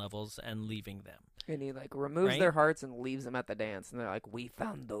methane levels and leaving them. And he like removes Right? their hearts and leaves them at the dance. And they're like, we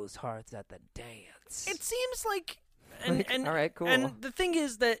found those hearts at the dance. It seems like... Like, all right, cool. And the thing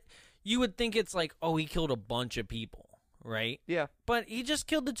is that you would think it's like, oh, he killed a bunch of people. right? Yeah. But he just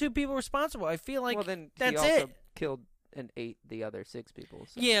killed the 2 people responsible. I feel like well, then that's he also it. killed and ate the other 6 people.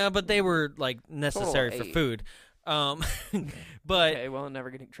 So. Yeah, but they were like necessary for 8. food. But Okay, well, I'm never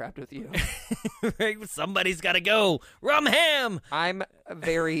getting trapped with you. right, somebody's got to go. Rum ham. I'm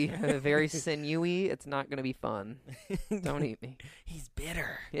very sinewy. It's not going to be fun. Don't eat me. He's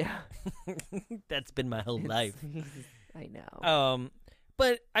bitter. Yeah. That's been my whole life. I know.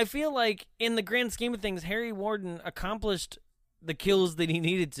 But I feel like in the grand scheme of things, Harry Warden accomplished the kills that he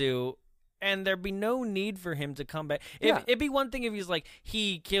needed to, and there'd be no need for him to come back. It'd be one thing if he's like,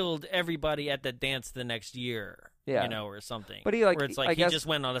 he killed everybody at the dance the next year. Yeah. You know, or something. But he, like, where it's like I he guess, just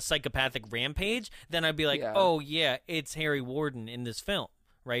went on a psychopathic rampage. Then I'd be like, Yeah. oh yeah, it's Harry Warden in this film,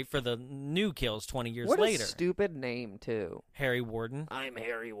 right? For the new kills 20 years what later. a stupid name too. Harry Warden. I'm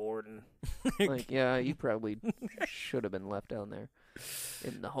Harry Warden. Like, yeah, you probably should have been left down there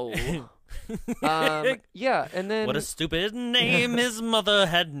in the hole. Yeah, and then What a stupid name his mother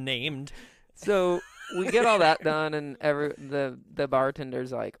had named. so we get all that done, and the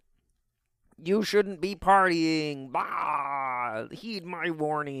bartender's like, "You shouldn't be partying. Bah, heed my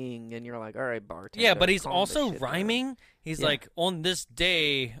warning." And you're like, "All right, bartender." Yeah, but he's calm also this shit down." rhyming. He's Yeah. like, on this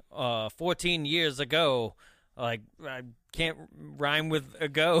day, 14 years ago, like, I can't rhyme with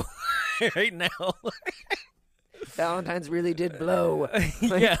ago right now. Valentine's really did blow.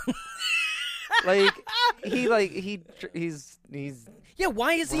 Yeah. He's Yeah,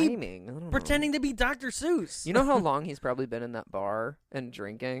 why is rhyming. I he don't know. pretending to be Dr. Seuss? You know how long he's probably been in that bar and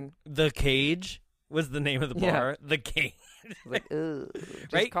drinking? The Cage was the name of the Yeah. bar. The Cage. Like, ugh.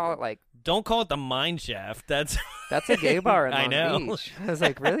 Just Right? call it like, Don't call it the Mine Shaft. That's that's a gay bar in I Long know. Beach. I was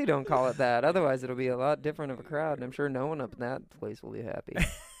like, really, don't call it that. Otherwise, it'll be a lot different of a crowd, and I'm sure no one up in that place will be happy.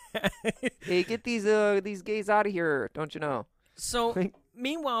 Hey, get these gays out of here, don't you know? So,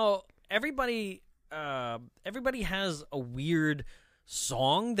 meanwhile, everybody has a weird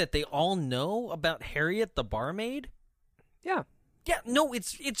song that they all know about Harriet the barmaid. Yeah. Yeah, no,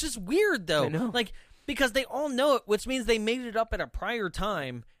 it's just weird though. I know. Like, because they all know it, which means they made it up at a prior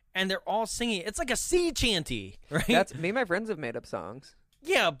time and they're all singing. It's like a sea chanty, right? That's me and my friends have made up songs.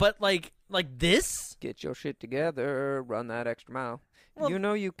 Yeah, but like this? Get your shit together, run that extra mile. Well- You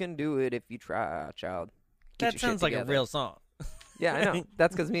know you can do it if you try, child. Get your That shit sounds like a together. real song. Yeah, I know.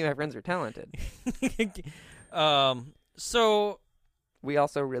 That's because me and my friends are talented. So We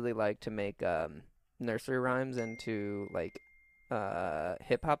also really like to make nursery rhymes into like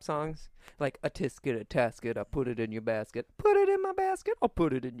hip hop songs. Like a tisket, a tasket, I put it in your basket. Put it in my basket, I'll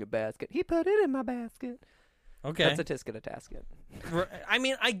put it in your basket. He put it in my basket. okay. That's a tisket, a tasket. I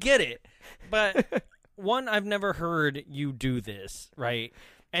mean, I get it, but one, I've never heard you do this, right?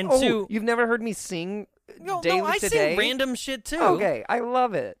 And Oh, two, you've never heard me sing no, Daily I Today? sing random shit too. Okay, I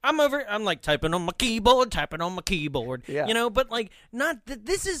love it. I'm like typing on my keyboard, Yeah. you know, but like not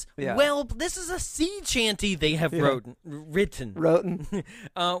this is Yeah. this is a sea chanty they have written, Roten.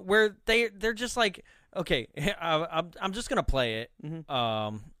 where they're just like, okay, I'm just gonna play it,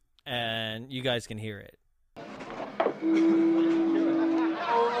 Mm-hmm. and you guys can hear it.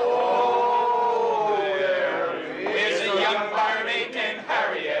 Here's a young barmaid named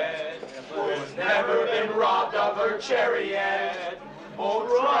Harriet, who's never been robbed of her chariot. Oh,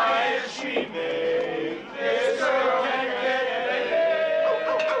 try as she may, this girl can't get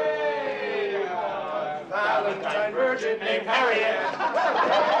away. Valentine virgin named Harriet.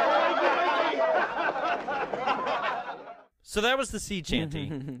 So that was the sea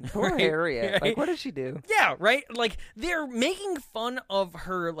chanty. Poor Right? Harriet. Right? Like, what did she do? Yeah, right? Like they're making fun of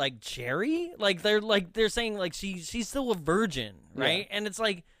her like cherry. Like they're saying like she's still a virgin, right? And it's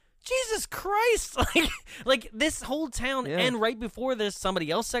like, Jesus Christ. Like this whole town Yeah. and right before this somebody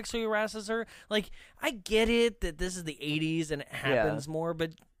else sexually harasses her. Like I get it that this is the 80s and it happens more,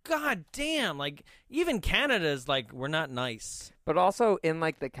 but god damn, like even Canada's like we're not nice. But also in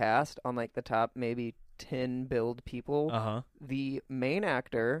like the cast on like the top maybe 10 billed people, Uh-huh. the main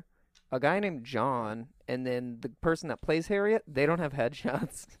actor, a guy named John, and then the person that plays Harriet, they don't have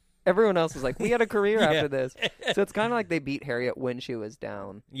headshots. Everyone else is like, we had a career Yeah. after this. So it's kind of like they beat Harriet when she was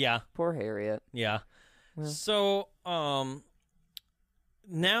down. Yeah. Poor Harriet. Yeah. Well. So,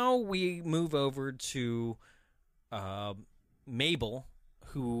 now we move over to Mabel,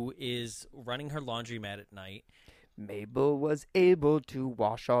 who is running her laundromat at night. Mabel was able to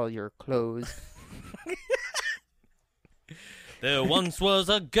wash all your clothes. There once was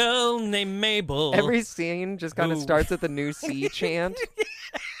a girl named Mabel. Every scene just kind of Ooh. starts with a new sea chant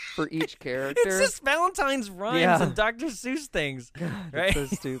for each character. It's just Valentine's rhymes Yeah. and Dr. Seuss things. Right? It's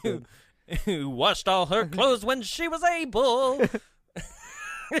so stupid. Who washed all her clothes when she was able.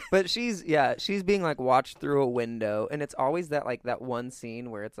 But she's being like watched through a window, and it's always that like that one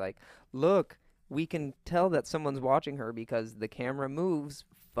scene where it's like, look, we can tell that someone's watching her because the camera moves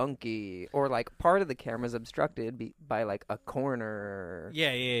funky, or like part of the camera's obstructed by like a corner.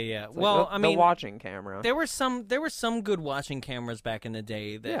 Yeah. It's Well, like I mean, the watching camera. there were some good watching cameras back in the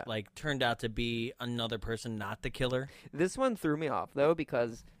day that like turned out to be another person, not the killer. This one threw me off though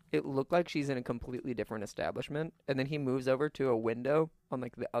because it looked like she's in a completely different establishment, and then he moves over to a window on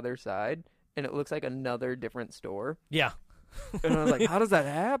like the other side, and it looks like another different store. Yeah. And I was like, how does that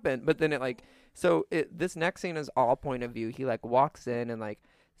happen? But then this next scene is all point of view. He like walks in and like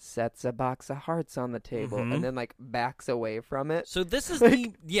sets a box of hearts on the table, and then like backs away from it. So this is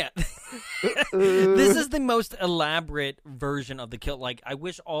this is the most elaborate version of the kill. Like, I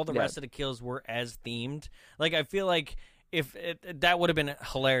wish all the rest of the kills were as themed. Like, I feel like that would have been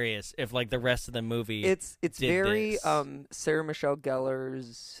hilarious if like the rest of the movie. It's very this. Sarah Michelle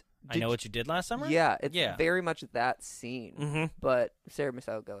Gellar's. I Know What You Did Last Summer? Yeah, it's very much that scene. Mm-hmm. But Sarah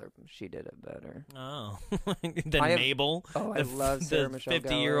Michelle Gellar, she did it better. Oh. Than Mabel. Oh, I love Sarah Michelle Gellar.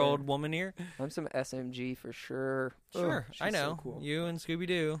 50-year-old woman here. I'm some SMG for sure. Sure, Ugh, I know. So cool. You and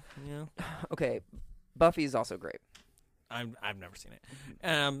Scooby-Doo. Yeah. Okay, Buffy's also great. I've never seen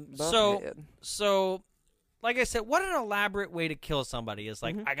it. Buffy. So, like I said, what an elaborate way to kill somebody is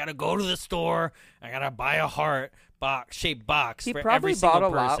like, I gotta go to the store, I gotta buy a heart-shaped box He for probably every single bought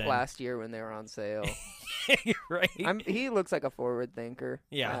a person. lot last year when they were on sale. Right? He looks like a forward thinker.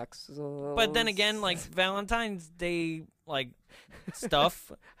 Yeah. Axel. But then again, like Valentine's Day, like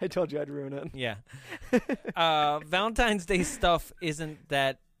stuff. I told you I'd ruin it. Yeah. Valentine's Day stuff isn't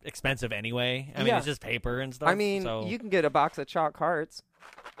that expensive anyway. I mean, it's just paper and stuff. I mean, so you can get a box of chalk hearts.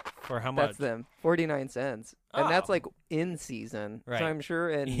 for how much? That's them, 49 cents, and that's Oh. like in season. Right. So I'm sure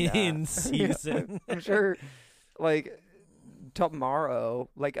In season. I'm sure, like tomorrow,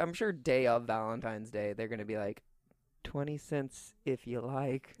 like I'm sure day of Valentine's Day, they're gonna be like 20 cents if you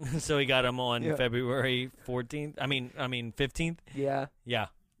like. So he got him on Yeah. February 14th. I mean 15th. Yeah. Yeah.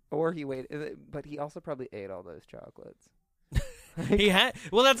 Or he waited, but he also probably ate all those chocolates. He had.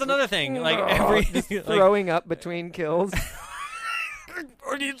 Well, that's another thing. Like every Just like, throwing up between kills.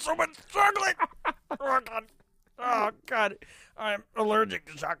 I need so much chocolate. Oh God, I'm allergic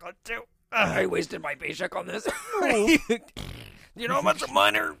to chocolate too. I wasted my paycheck on this. You know how much a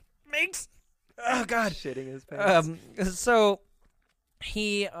miner makes? Oh God, Shitting his pants. So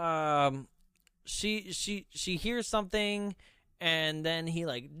he she hears something, and then he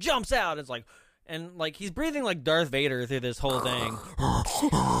like jumps out. It's like. And, like, he's breathing like Darth Vader through this whole thing.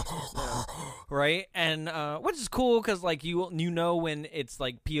 Right? And, which is cool because, like, you know when it's,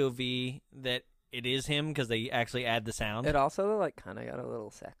 like, POV that it is him because they actually add the sound. It also, like, kind of got a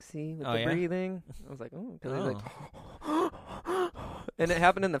little sexy with the breathing. I was like, oh. Cause he's like, and it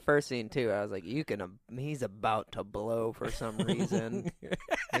happened in the first scene, too. I was like, he's about to blow for some reason.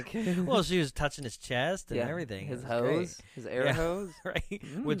 Well, she was touching his chest and everything. His hose, his air hose. Right?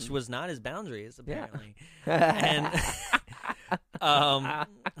 Which was not his boundaries, apparently. Yeah. And,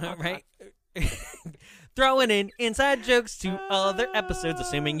 right? Throwing in inside jokes to other episodes,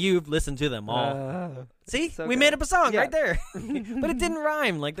 assuming you've listened to them all. See? so we good. made up a song Yeah. right there. But it didn't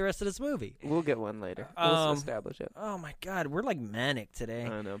rhyme like the rest of this movie. We'll get one later. We'll establish it. Oh, my God. We're like manic today.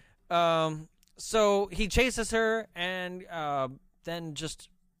 I know. So he chases her and then just,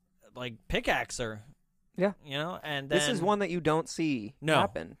 like, pickaxe her. Yeah. You know? And then, This is one that you don't see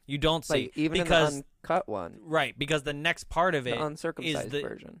happen. you don't see. Like, even because, in the uncut one. right, because the next part of it The uncircumcised is the,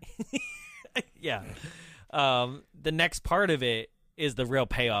 version. yeah. The next part of it is the real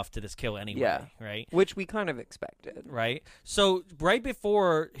payoff to this kill anyway, Yeah. right? Which we kind of expected. Right? So right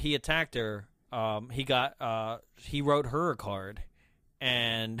before he attacked her, he wrote her a card,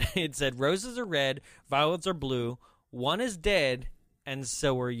 and it said, "Roses are red, violets are blue, one is dead, and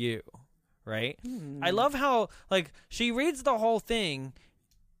so are you." Right? I love how, like, she reads the whole thing,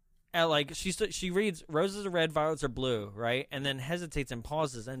 and, like, she reads roses are red, violets are blue, right? And then hesitates and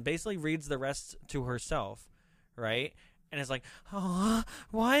pauses and basically reads the rest to herself, right? And it's like, oh,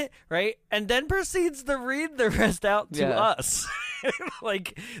 what? Right? And then proceeds to read the rest out to us.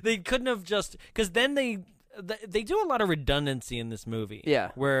 Like, they couldn't have just, because then they do a lot of redundancy in this movie.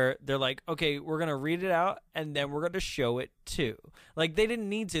 Yeah. Where they're like, okay, we're going to read it out and then we're going to show it too. Like, they didn't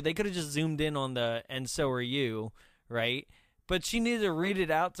need to. They could have just zoomed in on the, and so are you, right? But she needed to read it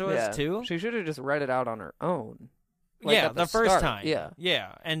out to us too. She should have just read it out on her own. Like, yeah, at the first start. time. Yeah.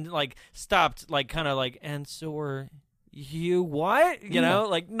 Yeah. And, like, stopped, like, kind of like, and so are you what? You know?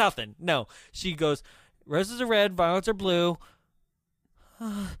 Like, nothing. No. She goes, roses are red, violets are blue.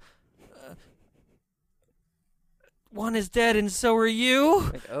 one is dead and so are you.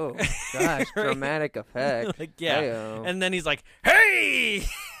 Like, oh gosh, dramatic effect. Like, yeah. Hey-o. And then he's like, hey!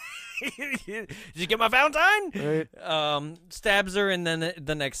 Did you get my Valentine? Right. Stabs her, and then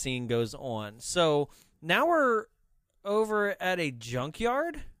the next scene goes on. So now we're over at a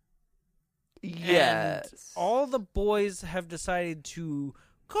junkyard. Yes. And all the boys have decided to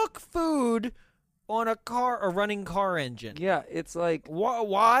cook food on a running car engine. Yeah, it's like,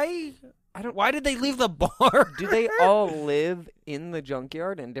 Why? Why did they leave the bar? do they all live in the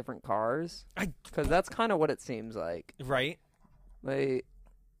junkyard in different cars? Because that's kind of what it seems like. Right? Like,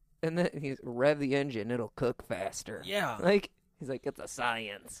 and then he's rev the engine, it'll cook faster. Yeah. Like, he's like, it's a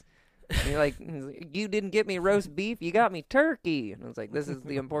science. And he's like, you didn't get me roast beef, you got me turkey. And I was like, this is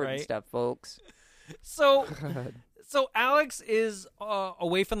the important Right. stuff, folks. So Alex is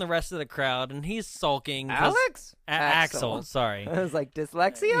away from the rest of the crowd, and he's sulking. 'cause- Alex? Axel, sorry. I was like,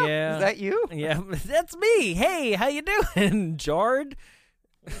 dyslexia? Yeah. Is that you? Yeah, that's me. Hey, how you doing, Jard?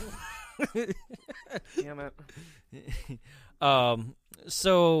 Damn it.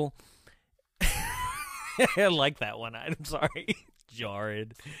 So I like that one. I'm sorry,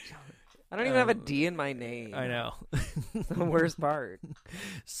 Jared. I don't even have a D in my name. I know. It's the worst part.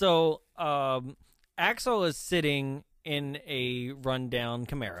 So Axel is sitting in a rundown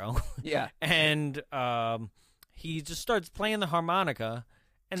Camaro. Yeah. And he just starts playing the harmonica,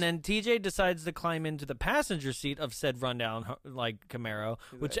 and then TJ decides to climb into the passenger seat of said rundown Camaro,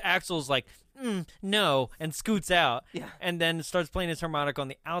 which Axel's like, no, and scoots out. Yeah. And then starts playing his harmonica on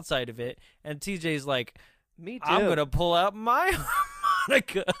the outside of it, and TJ's like, Me too. I'm gonna pull out my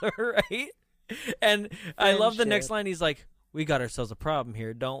harmonica, right? And I love the next line. He's like, we got ourselves a problem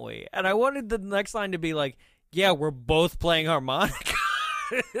here, don't we? And I wanted the next line to be like, yeah, we're both playing harmonica.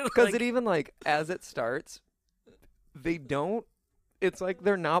 Because it even, like, as it starts, they don't, it's like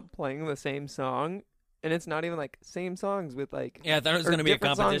they're not playing the same song, and it's not even, like, same songs with, like... Yeah, I thought it was or going to be a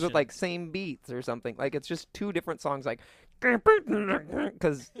different competition. songs with, like, same beats or something. Like, it's just two different songs, like...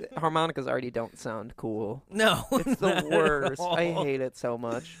 Because harmonicas already don't sound cool. No. It's the not at worst. all. I hate it so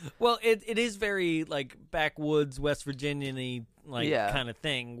much. Well, it is very, like, backwoods, West Virginia-y, like, Yeah. kind of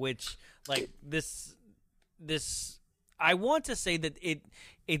thing, which, like, this... I want to say that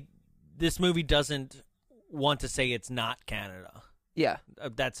this movie doesn't want to say it's not Canada. Yeah.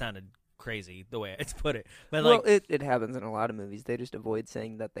 That sounded crazy the way I put it. But Well, like, it happens in a lot of movies. They just avoid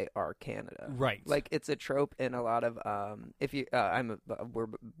saying that they are Canada. right. Like, it's a trope in a lot of if you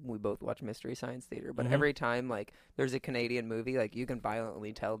we both watch Mystery Science Theater, but Mhm. every time like there's a Canadian movie, like you can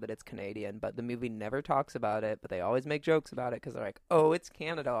violently tell that it's Canadian, but the movie never talks about it, but they always make jokes about it because they're like, oh, it's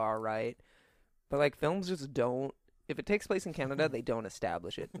Canada, all right. But like films just don't. If it takes place in Canada, they don't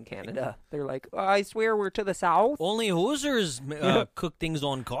establish it in Canada. They're like, oh, I swear we're to the south. Only Hoosers cook things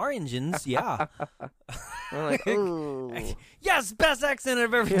on car engines, yeah. We're like, ooh. Yes, best accent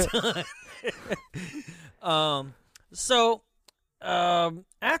I've ever done. So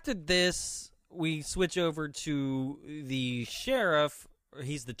after this, we switch over to the sheriff.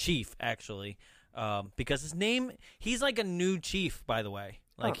 He's the chief, actually, because he's like a new chief, by the way.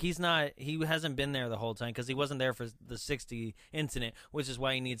 Like, he hasn't been there the whole time because he wasn't there for the 60 incident, which is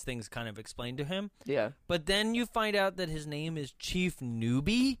why he needs things kind of explained to him. Yeah. But then you find out that his name is Chief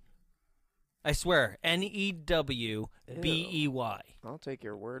Newby. I swear, Newbey. I'll take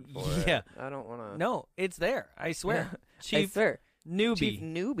your word for it. Yeah. I don't want to. No, it's there. I swear. I Chief swear. Newby. Chief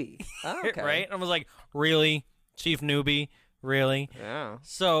Newbie. Oh, okay. Right? I was like, really? Chief Newby? Really? Yeah.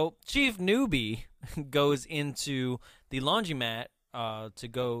 So Chief Newby goes into the laundromat to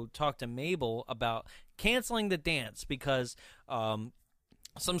go talk to Mabel about canceling the dance because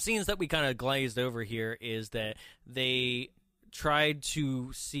some scenes that we kind of glazed over here is that they tried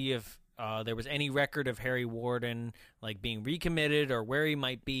to see if there was any record of Harry Warden like being recommitted or where he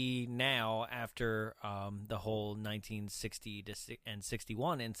might be now after the whole 1960 and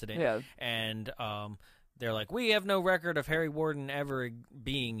 61 incident. Yeah. And they're like, we have no record of Harry Warden ever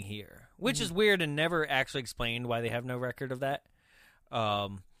being here, which is weird and never actually explained why they have no record of that.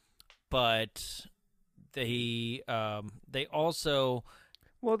 But they also...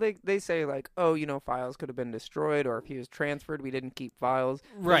 Well, they say, like, oh, files could have been destroyed, or if he was transferred, we didn't keep files. 'Cause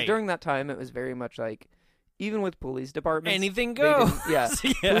Right. during that time, it was very much like, even with police departments... Anything they goes. didn't- Yeah.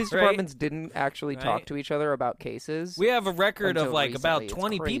 Yeah, Police right? departments didn't actually talk Right. to each other about cases. We have a record of, Until like, about recently.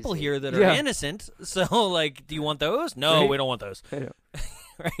 20 It's people crazy. here that are Yeah. innocent. So, like, do you want those? No, Right. we don't want those. I know.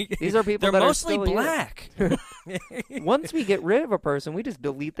 Right? These are people They're that are mostly still here. black. Once we get rid of a person, we just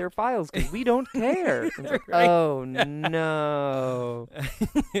delete their files because we don't care. It's like, Right. oh, no.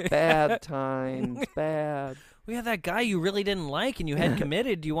 Bad times. Bad. We have that guy you really didn't like and you had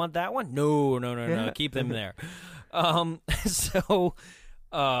committed. Do you want that one? No. Keep them there. So,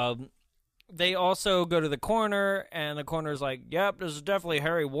 they also go to the coroner, and the coroner's like, "Yep, this is definitely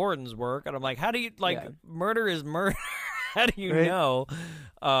Harry Warden's work." And I'm like, "How do you murder is murder? How do you know?"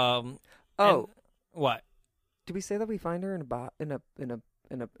 What? Did we say that we find her in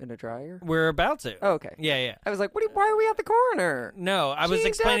a dryer? We're about to. Oh, okay. Yeah. I was like, why are we at the coroner? No, I She was ain't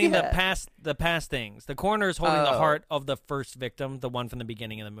explaining dead the past things. The coroner is holding the Oh. heart of the first victim, the one from the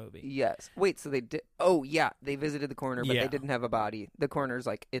beginning of the movie. Yes. Wait, so they did... Oh, yeah. They visited the coroner, but Yeah. they didn't have a body. The coroner's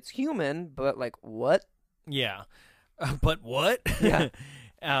like, it's human, but like, what? Yeah. But what? Yeah.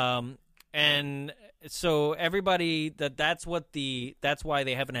 And so everybody that's why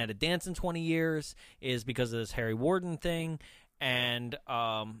they haven't had a dance in 20 years is because of this Harry Warden thing. And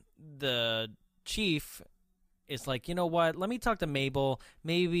the chief is like, you know what? Let me talk to Mabel.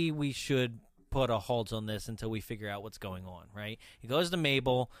 Maybe we should put a halt on this until we figure out what's going on, right? He goes to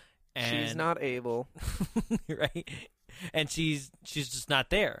Mabel, and She's not able. right, and she's just not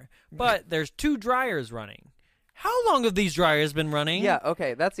there. But there's 2 dryers running. How long have these dryers been running? Yeah,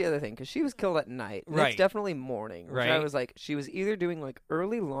 okay, that's the other thing, because she was killed at night. And Right. It's definitely morning. Which Right. I was like, she was either doing like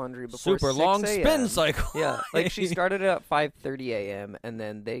early laundry before Super 6 long a.m. spin cycle. Yeah, like she started at 5:30 a.m. and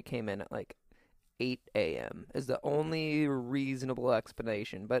then they came in at like 8 a.m. is the only reasonable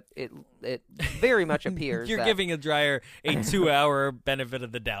explanation, but it very much appears You're that giving a dryer a 2-hour benefit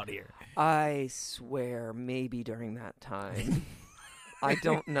of the doubt here. I swear maybe during that time. I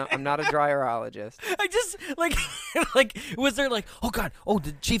don't know. I'm not a dryerologist. I just like was there like, oh god,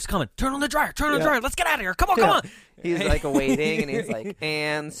 the chief's coming, turn on the dryer, let's get out of here, come on. He's like waiting, and he's like,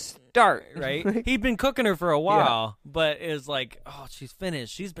 and start. Right? He'd been cooking her for a while, but it's like, oh, she's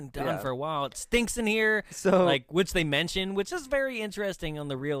finished, she's been done for a while, it stinks in here. So like, which they mention, which is very interesting on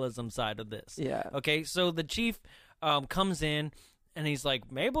the realism side of this. Yeah. Okay, so the chief comes in, and he's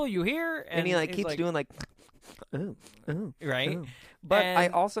like, Mabel, you here? And he like keeps doing like, oh, right. oh. But I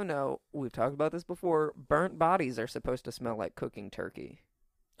And- also know, we've talked about this before, burnt bodies are supposed to smell like cooking turkey.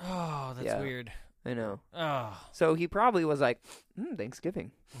 Oh, that's Yeah. weird. I know. Oh, So he probably was like,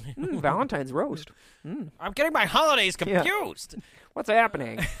 Thanksgiving. Valentine's roast. I'm getting my holidays confused. What's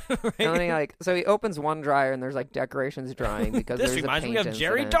happening? Right? And then so he opens one dryer and there's like decorations drying because This there's reminds a me paint of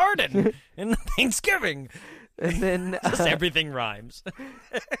Jerry incident. Darden in Thanksgiving. And then Just everything rhymes.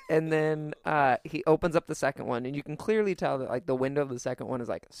 and then he opens up the second one, and you can clearly tell that like the window of the second one is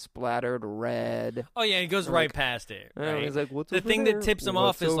like splattered red. Oh yeah, he goes Like- right past it. And Right? he's like, "What's the over thing there? that tips him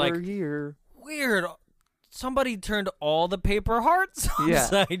What's off is like over here?" weird. Somebody turned all the paper hearts Yeah.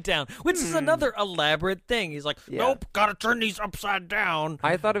 upside down, which is another elaborate thing. He's like, Yeah. nope, gotta turn these upside down.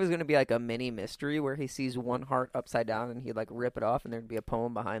 I thought it was gonna be like a mini mystery where he sees one heart upside down and he'd like rip it off, and there'd be a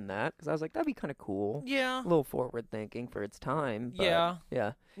poem behind that. Because I was like, that'd be kind of cool. Yeah. A little forward thinking for its time. But, Yeah.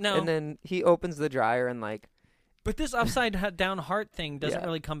 yeah. No. And then he opens the dryer and like, But this upside down heart thing doesn't Yeah.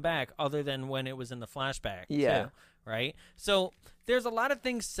 really come back other than when it was in the flashback. Yeah. too, right? So there's a lot of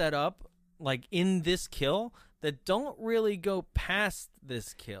things set up, like in this kill, that don't really go past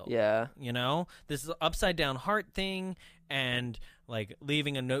this kill. yeah, You know? This is upside down heart thing and like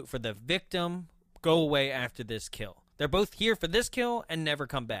leaving a note for the victim, go away after this kill. They're both here for this kill and never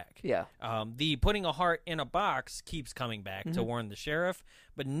come back. yeah. The putting a heart in a box keeps coming back Mm-hmm. to warn the sheriff,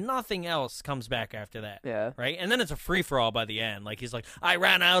 but nothing else comes back after that. Yeah. Right? And then it's a free-for-all by the end. Like, he's like, I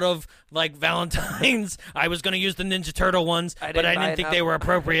ran out of, like, Valentines. I was going to use the Ninja Turtle ones, but I didn't buy didn't think enough." they were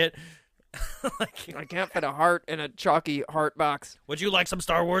appropriate. Like, I can't fit a heart in a chalky heart box. would you like some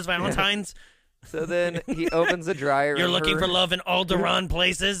Star Wars Valentines? So then he opens the dryer. You're and looking her- for love in Alderaan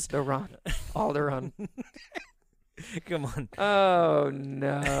places? Alderaan. Come on. Oh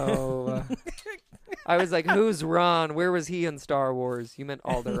no. I was like, who's Ron? Where was he in Star Wars? You meant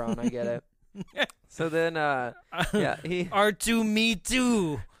Alderaan, I get it. So then yeah, he R2, me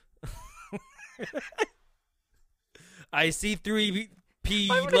too. I see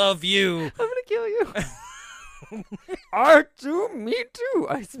 3P love you. I'm gonna kill you. R2, me too.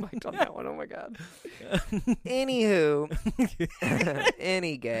 I smiked on that one. Oh my god. Anywho,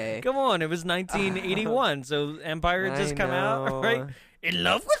 any gay. Come on, it was 1981, so Empire had just come out, right? In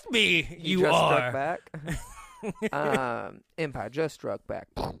love with me, He you just are. struck back. Empire just struck back.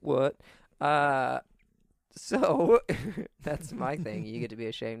 What? So that's my thing. You get to be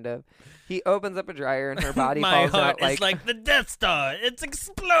ashamed of. He opens up a dryer and her body My falls heart out is like the Death Star. It's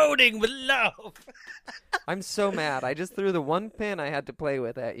exploding with love. I'm so mad. I just threw the one pin I had to play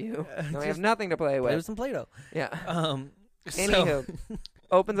with at you. Now I have nothing to play with. Play with some Play-Doh. Yeah. So, Anywho,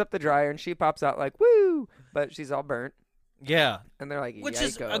 opens up the dryer and she pops out like, woo! But she's all burnt. Yeah. And they're like, which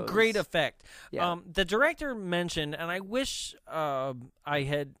is a "Yikos." great effect. Yeah. The director mentioned, and I wish I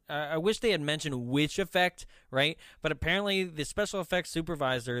wish they had mentioned which effect, right? But apparently, the special effects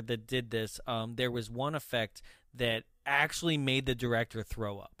supervisor that did this, there was one effect that actually made the director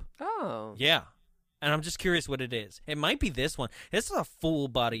throw up. Oh. Yeah. And I'm just curious what it is. It might be this one. This is a full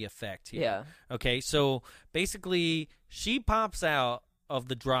body effect here. Yeah. Okay, so basically, she pops out of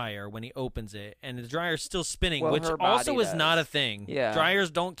the dryer when he opens it, and the dryer's still spinning, Well, which her also body is not a does. thing. Yeah.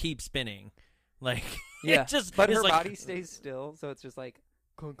 Dryers don't keep spinning. Like, Yeah. it just But is her like, body stays still, so it's just like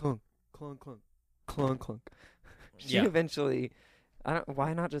clunk, clunk, clunk, clunk, clunk, clunk. She Yeah. eventually,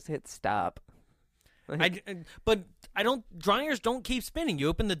 why not just hit stop? But I don't. Dryers don't keep spinning. You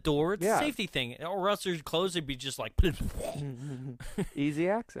open the door, it's Yeah. a safety thing, or else your clothes would be just like, Easy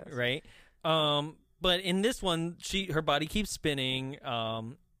access. right? But in this one, her body keeps spinning,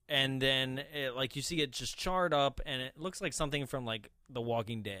 and then like you see it just charred up, and it looks like something from like The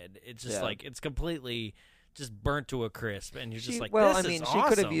Walking Dead. It's just Yeah. like it's completely just burnt to a crisp, and you're just like, well, this I mean, is she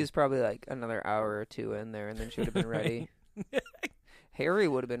could have awesome. used probably like another hour or two in there, and then she would have been ready. Harry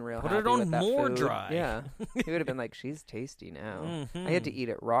would have been real Put happy it on with that more food. dry. Yeah, he would have been like, "She's tasty now. Mhm. I had to eat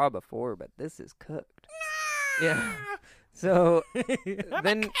it raw before, but this is cooked." Yeah. So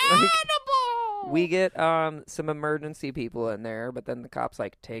then, like, we get some emergency people in there, but then the cops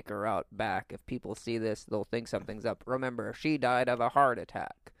like take her out back. If people see this, they'll think something's up. Remember, she died of a heart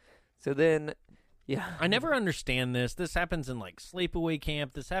attack. So then, yeah, I never understand this. This happens in like sleepaway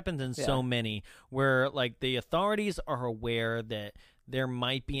camp. This happens in so many where like the authorities are aware that there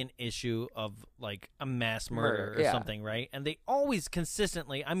might be an issue of like a mass murder or yeah. something, right? And they always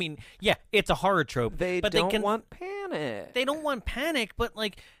consistently, I mean, yeah, it's a horror trope. they but don't want panic. They don't want panic, but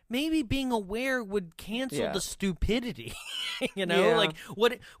like maybe being aware would cancel Yeah. the stupidity. You know, Yeah. like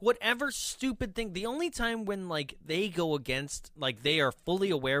whatever stupid thing. The only time when like they go against, like they are fully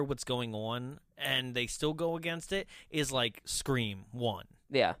aware what's going on and they still go against it is like Scream 1.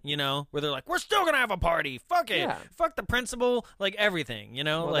 Yeah. You know, where they're like, we're still gonna have a party. Fuck it. Yeah. Fuck the principal. Like everything. You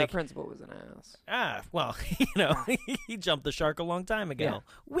know, Well, like that principal was an ass. well, you know, he jumped the shark a long time ago. Yeah.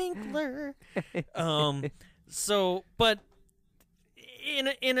 Winkler. So, but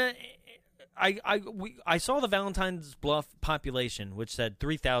I saw the Valentine's Bluff population, which said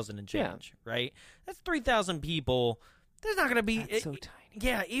 3,000 and change. Right? That's 3,000 people. There's not gonna be. That's so tiny.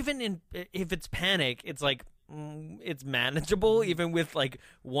 Yeah, even if it's panic, it's like. It's manageable, even with like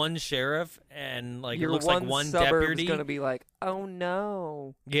one sheriff and like Your it looks like one deputy. going to be like, oh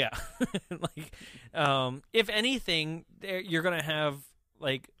no. Yeah, like if anything, you're gonna have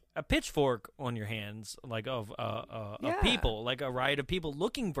like a pitchfork on your hands, like of people, like a riot of people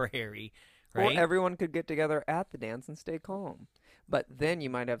looking for Harry. Right? Or everyone could get together at the dance and stay calm. But then you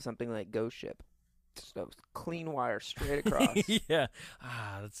might have something like Ghost Ship. So clean wire straight across. Yeah,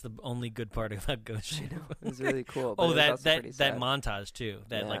 that's the only good part about Ghost Ship. It was really cool. But Oh, it was that also that pretty that sad. montage too.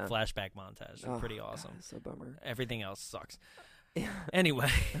 That like Yeah. flashback montage. Oh, Pretty awesome. God, it's a bummer. Everything else sucks. Yeah.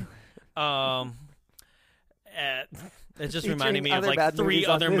 Anyway, it just reminded Featuring me of other like bad 3 movies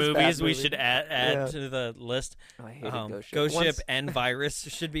on other this movies bad we movie. should add Yeah. to the list. Oh, I hated Ghost Ship. Ghost Once- Ship and Virus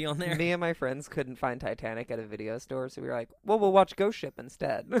should be on there. Me and my friends couldn't find Titanic at a video store, so we were like, well, we'll watch Ghost Ship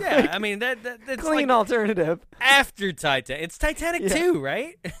instead. Yeah, I mean that's Clean like alternative. after Titanic. It's Titanic Yeah. 2,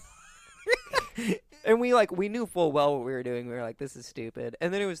 right? And we knew full well what we were doing. We were like, this is stupid.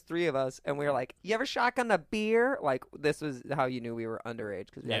 And then it was 3 of us, and we were like, you ever shotgun a beer? Like, this was how you knew we were underage.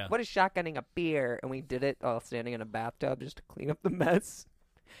 Because we were Yeah. like, what is shotgunning a beer? And we did it while standing in a bathtub just to clean up the mess.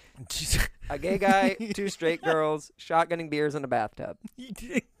 A gay guy, 2 straight girls, shotgunning beers in a bathtub.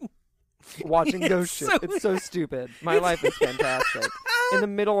 Watching Ghost Ship. It's so stupid. My life is fantastic. In the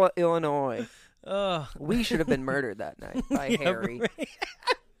middle of Illinois. We should have been murdered that night by Harry. Right.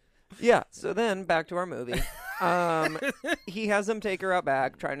 Yeah, so then back to our movie. He has them take her out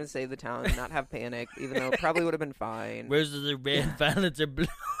back, trying to save the town and not have panic, even though it probably would have been fine. Roses are red, violets are blue.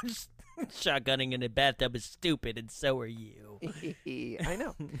 Shotgunning in a bathtub is stupid, and so are you. I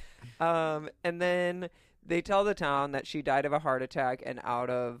know. And then they tell the town that she died of a heart attack, and out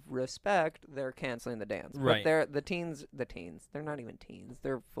of respect, they're canceling the dance. Right. But they're the teens. They're not even teens.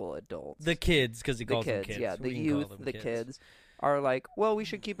 They're full adults. The kids, because he The calls them kids, kids. yeah, We the can call youth, them the kids are like, well, we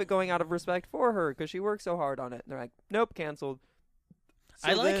should keep it going out of respect for her because she worked so hard on it. And they're like, nope, canceled.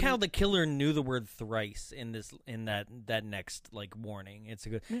 I So like then- how the killer knew the word thrice in that next like warning. It's a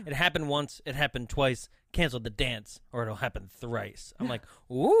good. It happened once. It happened twice. Cancel the dance, or it'll happen thrice. I'm like,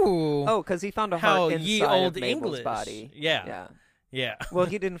 ooh. Oh, because he found a How heart ye inside old of Mabel's English. body. Yeah. Yeah. Yeah. Well,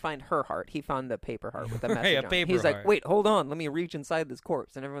 he didn't find her heart. He found the paper heart with the message a on it. paper He's like, heart. wait, hold on. Let me reach inside this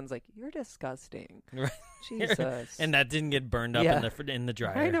corpse. And everyone's like, you're disgusting. Right. Jesus. And that didn't get burned up Yeah. in the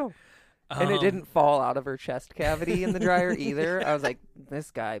dryer. I know. And it didn't fall out of her chest cavity in the dryer either. I was like,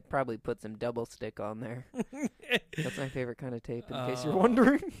 this guy probably put some double stick on there. That's my favorite kind of tape, in case you're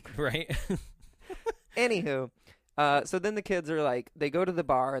wondering. Right. Anywho, so then the kids are like, they go to the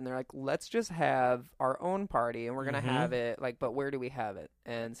bar and they're like, let's just have our own party and we're going to have it, like, but where do we have it?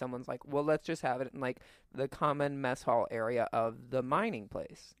 And someone's like, well, let's just have it in, like, the common mess hall area of the mining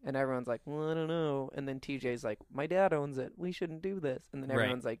place. And everyone's like, well, I don't know. And then TJ's like, my dad owns it. We shouldn't do this. And then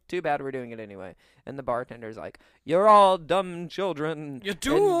everyone's like, too bad, we're doing it anyway. And the bartender's like, you're all dumb children. You're and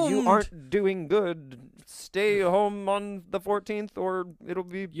doomed. you aren't doing good. Stay home on the 14th or it'll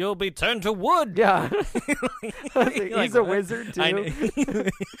be... You'll be turned to wood. Yeah. I was like, he's a wizard, too. I know.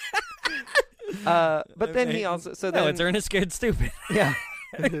 But then he also... So No, then, it's Ernest Scared Stupid. yeah.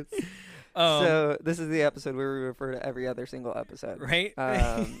 So, So this is the episode where we refer to every other single episode. right?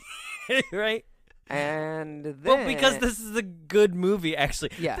 Right? And then... Well, because this is a good movie,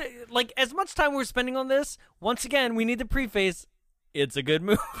 actually. Yeah. Like, as much time we're spending on this, once again, we need to preface, it's a good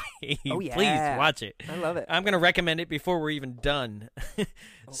movie. Oh, yeah. Please watch it. I love it. I'm going to recommend it before we're even done.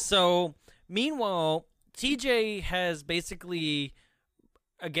 So, meanwhile, TJ has basically,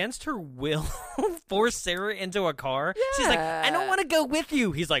 against her will, forced Sarah into a car. She's like, I don't want to go with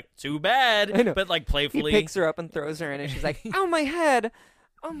you. He's like, too bad. I know. But, like, He playfully. picks her up and throws her in, and she's like, ow, my head.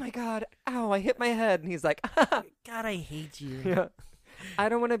 Oh, my God. Ow, I hit my head. And he's like, God, I hate you. yeah. I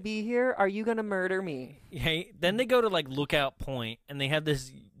don't want to be here. Are you going to murder me? Hey, then they go to like Lookout Point, and they have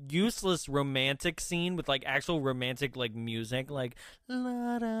this useless romantic scene with like actual romantic like music, like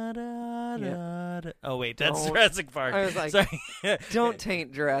la da da da. Da. Oh wait, that's Don't- Jurassic Park. I was like, sorry. Don't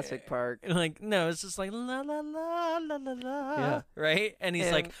taint Jurassic Park. Like no, it's just like la la la la la la. Yeah. Right, and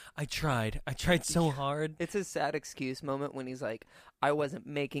he's like, And- I tried so hard. It's his sad excuse moment when he's like, I wasn't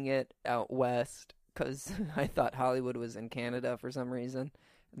making it out west because I thought Hollywood was in Canada for some reason.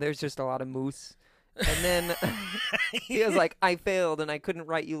 There's just a lot of moose. And then he was like, I failed and I couldn't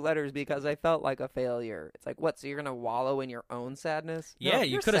write you letters because I felt like a failure. It's like, what? So you're going to wallow in your own sadness? Yeah, No,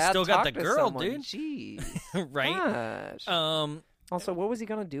 you you're coulda sad, still got talk the to girl, someone. dude. Jeez. Right. Gosh. Also, what was he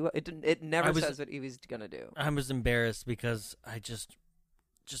going to do? It never I was- says what he was going to do. I was embarrassed because I just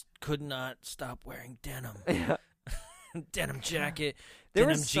could not stop wearing denim. Yeah. Denim jacket, There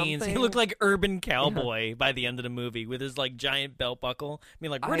denim was jeans. He something- looked like urban cowboy by the end of the movie with his like giant belt buckle. I mean,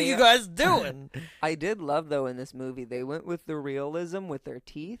 like, what are I- you guys doing? I did love, though, in this movie, they went with the realism with their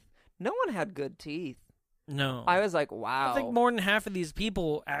teeth. No one had good teeth. No, I was like, wow. I think more than half of these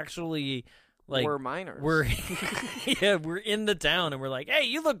people actually like were minors. we're we're in the town and we're like, hey,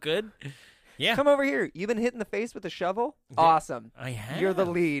 you look good. Yeah, Come over here. You've been hit in the face with a shovel? Awesome. I have. You're the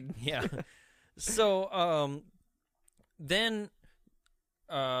lead. Yeah. So, then,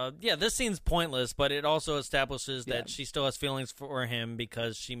 this scene's pointless, but it also establishes Yeah. that she still has feelings for him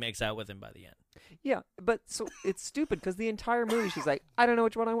because she makes out with him by the end. Yeah, but so it's stupid because the entire movie she's like, I don't know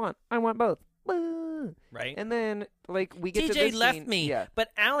which one I want. I want both. Right? And then, like, we get to TJ this left scene- me, Yeah. but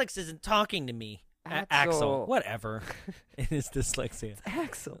Alex isn't talking to me. Axel. Axel. Whatever. It is dyslexia.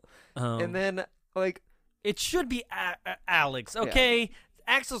 Axel. Um, And then, like, it should be Alex, okay?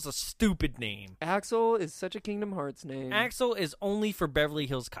 Axel's a stupid name. Axel is such a Kingdom Hearts name. Axel is only for Beverly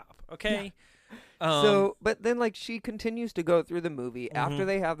Hills Cop, okay? So, but then, like, she continues to go through the movie Mm-hmm. after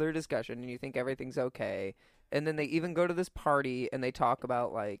they have their discussion, and you think everything's okay. And then they even go to this party, and they talk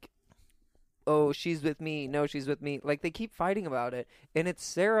about, like, oh, she's with me. No, she's with me. Like, they keep fighting about it. And it's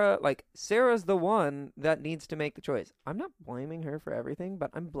Sarah. Like, Sarah's the one that needs to make the choice. I'm not blaming her for everything,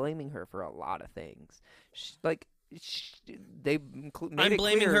 but I'm blaming her for a lot of things. They made I'm it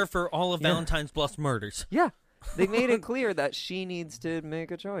blaming clear- her for all of Yeah. Valentine's Plus murders. Yeah. They made it clear that she needs to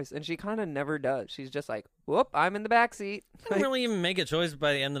make a choice, and she kind of never does. She's just like, whoop, I'm in the back seat. I don't really even make a choice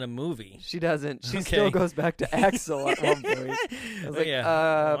by the end of the movie. She doesn't. She Okay. still goes back to Axel at one point. I was like, Yeah.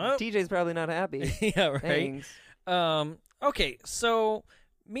 Well. TJ's probably not happy. Yeah, right. Thanks. Okay, so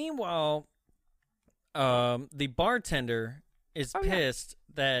meanwhile, the bartender is Oh, yeah. pissed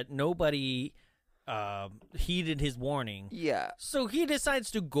that nobody heeded his warning. Yeah. So he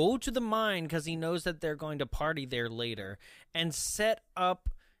decides to go to the mine because he knows that they're going to party there later and set up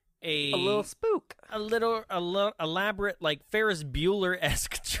a little spook. a little elaborate like Ferris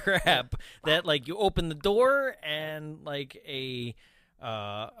Bueller-esque trap that like you open the door and like a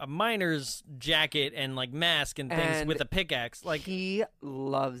a miner's jacket and like mask and things And with a pickaxe. Like he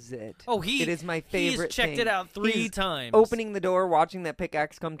loves it. oh, it is my favorite. He's checked thing. it out 3 He's times. Opening the door, watching that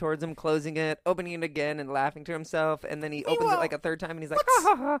pickaxe come towards him, closing it, opening it again, and laughing to himself. And then he opens it like a third time, and he's like, "Ha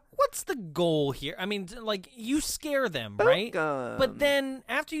ha ha!" What's the goal here? I mean, like you scare them, right? Boom. But then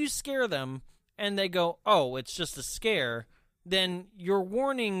after you scare them, and they go, "Oh, it's just a scare," then your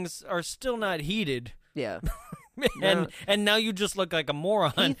warnings are still not heeded. Yeah. and now you just look like a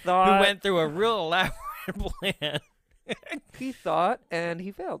moron He who thought- went through a real elaborate plan. He thought, and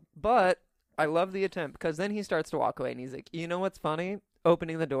he failed. But I love the attempt, because then he starts to walk away, and he's like, "You know what's funny?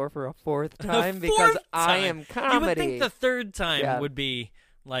 Opening the door for a fourth time because I am comedy." You would think the third time Yeah. would be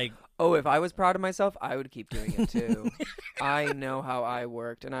like, Oh, if I was proud of myself, I would keep doing it too. I know how I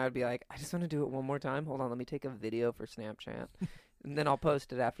worked, and I would be like, "I just want to do it one more time. Hold on, let me take a video for Snapchat." And then I'll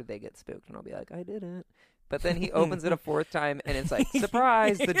post it after they get spooked, and I'll be like, "I did it." But then he opens it a fourth time, and it's like,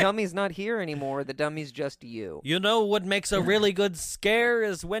 "Surprise, the dummy's not here anymore. The dummy's just you." you know what makes a really good scare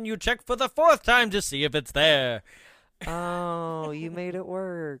is when you check for the fourth time to see if it's there. Oh, you made it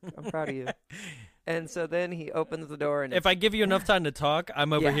work. I'm proud of you. And so then he opens the door, and If I give you enough time to talk,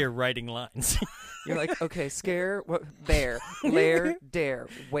 I'm over Yeah. here writing lines. you're like, "Okay, scare, what, bear, lair, dare,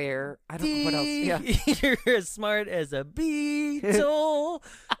 where." I don't know what else. Yeah. You're as smart as a beetle.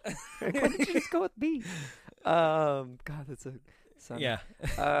 Why did you just go with B? God, that's a sunny. Yeah.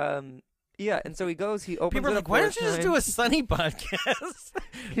 Yeah, and so he goes, he opens People are it like, up why fourth don't you just time. do a Sunny podcast?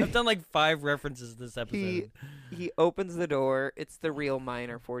 I've done like 5 references this episode. He opens the door. It's the real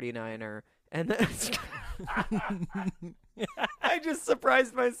miner 49er. And then I just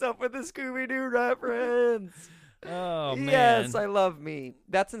surprised myself with a Scooby-Doo reference. Oh, man. Yes, I love me.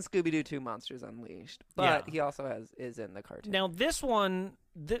 That's in Scooby-Doo 2 Monsters Unleashed. But Yeah. he also is in the cartoon. Now, this one,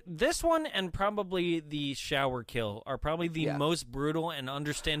 this one and probably the shower kill are probably the Yeah. most brutal and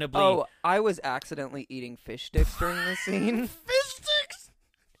understandably... Oh, I was accidentally eating fish sticks during this scene. fish sticks!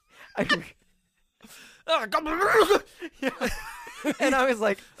 And I was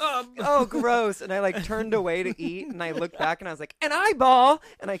like, "Oh, gross!" And I like turned away to eat, and I looked back, and I was like, "An eyeball!"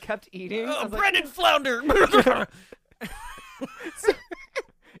 And I kept eating. I was like, breaded flounder!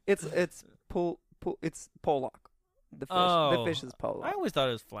 it's it's pollock. The fish. Oh, The fish is pollock. I always thought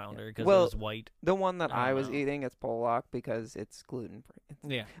it was flounder because Well, it was white. The one that I I don't was know. eating, it's pollock because it's gluten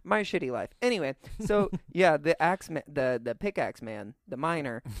free. Yeah. My shitty life. Anyway, so yeah, the the pickaxe man, the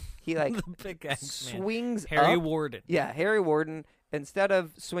miner, he like The pickaxe man. swings Harry up. Warden. Yeah, Harry Warden. Instead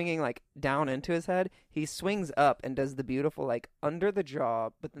of swinging like down into his head, he swings up and does the beautiful like under the jaw,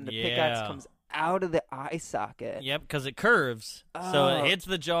 but then the pickaxe Yeah. comes out of the eye socket. Yep, because it curves. So Oh. it hits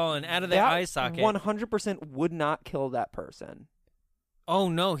the jaw and out of the That eye socket. 100% would not kill that person, Oh,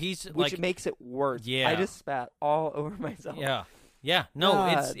 no, he's which like... makes it worse. Yeah. I just spat all over myself. Yeah. Yeah. No,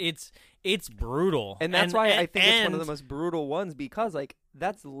 God. it's brutal. And that's why I think it's one of the and- most brutal ones, because like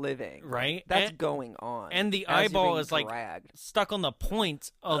that's living. Right. That's And- going on. and the as you're eyeball being is like dragged. stuck on the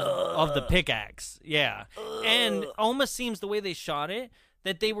point of the pickaxe. Yeah. And almost seems the way they shot it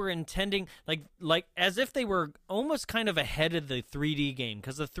that they were intending like as if they were almost kind of ahead of the 3D game,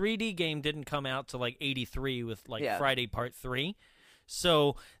 because the 3D game didn't come out to like 83 with like Yeah. Friday Part 3.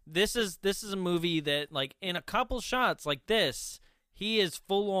 So this is a movie that like in a couple shots like this, he is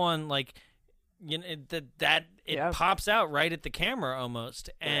full on like you know that it Yeah. pops out right at the camera almost.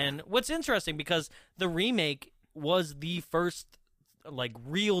 And what's interesting, because the remake was the first like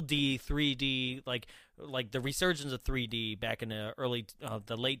real 3D like the resurgence of 3D back in the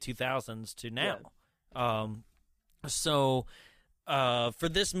the late 2000s to now. So for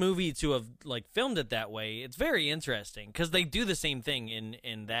this movie to have like filmed it that way, it's very interesting, because they do the same thing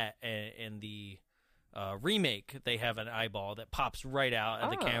in the remake. They have an eyeball that pops right out at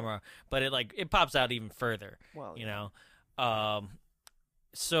the Oh. camera, but it pops out even further. Well, You know,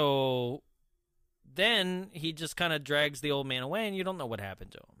 so then he just kind of drags the old man away, and you don't know what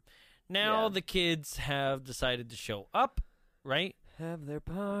happened to him. Now Yeah. the kids have decided to show up, right? have their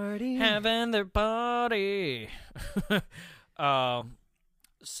party. Having their party.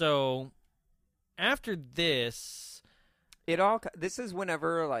 So after this, This is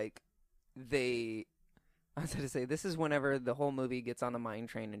whenever like they. I was going to say, this is whenever the whole movie gets on the mine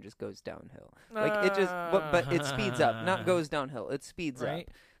train and just goes downhill. Like it just, but it speeds up, not goes downhill. It speeds right?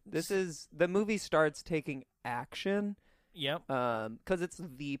 up. The movie starts taking action, Yep. because it's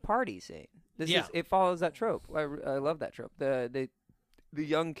the party scene. Yeah. It follows that trope. I love that trope. The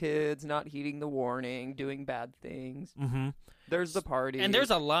young kids not heeding the warning, doing bad things. Mm-hmm. There's the party, And there's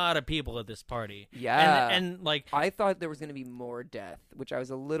a lot of people at this party. Yeah. And like, I thought there was going to be more death, which I was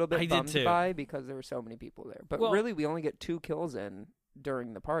a little I bit did bummed too. by because there were so many people there. But Well- really, we only get 2 kills in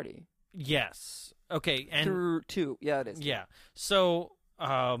during the party. Yes. Okay. And Through 2. Yeah, it is. yeah. So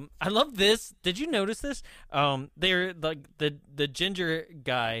I love this. Did you notice this? They're like the ginger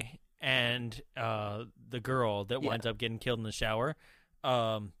guy and the girl that winds up getting killed in the shower.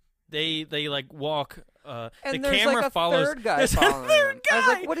 They like walk. And the there's camera like a follows. third guy There's following a third him. guy. I was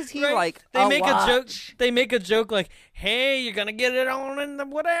like, what is he right? like? They a make watch? a joke. They make a joke like, "Hey, you're gonna get it on in the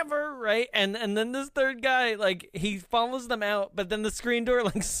whatever," right? And then this third guy like he follows them out, but then the screen door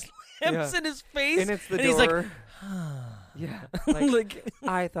like slams in his face, And it's the door. he's like, yeah. like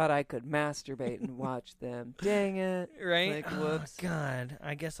I thought I could masturbate and watch them. Dang it. right? Like, Oh, whoops. God,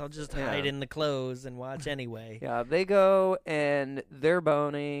 I guess I'll just Yeah. hide in the clothes and watch anyway. Yeah, they go and they're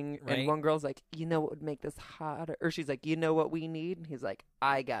boning, Right. and one girl's like, "You know what would make this hotter?" Or she's like, "You know what we need?" And he's like,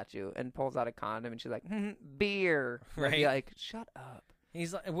 "I got you," and pulls out a condom, and she's like, "Beer." And I'd be Right. like, "Shut up."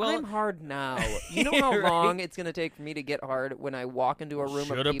 He's like, well, I'm hard now. You know how Right. long it's gonna take for me to get hard when I walk into a room of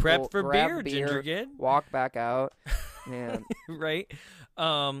shoulda people, prepped for grab beer, Ginger Kid. walk back out. Man, right?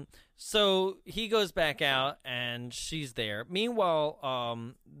 So he goes back out and she's there.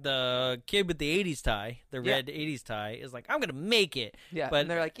 Meanwhile, the kid with the 80s tie, the Yeah. red 80s tie, is like, I'm going to make it. yeah. But, and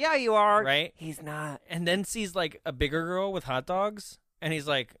they're like, "Yeah, you are." right? He's not. And then sees like a bigger girl with hot dogs. And he's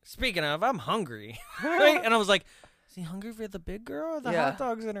like, speaking of, I'm hungry. right? And I was like, is he hungry for the big girl or the Yeah. hot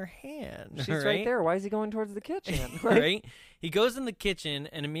dogs in her hand? She's right there. Why is he going towards the kitchen? Like, right? He goes in the kitchen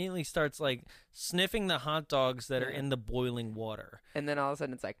and immediately starts like sniffing the hot dogs that are in the boiling water. And then all of a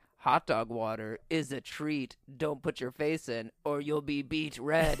sudden it's like, "Hot dog water is a treat. Don't put your face in or you'll be beat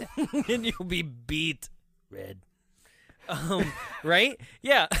red." And you'll be beat red. Right?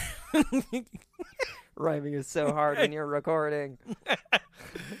 Yeah. Rhyming is so hard when you're recording.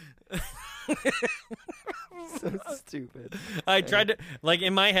 So stupid. I tried to, like,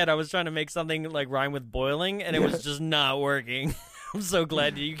 in my head, I was trying to make something like rhyme with boiling, and it was just not working. I'm so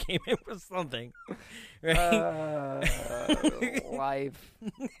glad you came in with something. Right?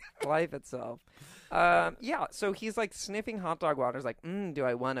 Life itself. Yeah, so he's like sniffing hot dog water. He's like, do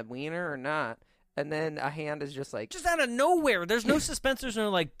I want a wiener or not? And then a hand is just like, Just out of nowhere. There's no suspense. There's no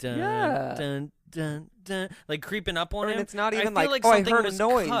like dun, Yeah. dun, dun, dun, like creeping up on and him. it's not I even feel like, like "Oh, I something heard a was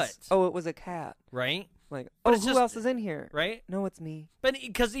noise." cut. Oh, it was a cat. Right? Like, But "Oh, it's who just- else is in here?" Right? No, it's me. But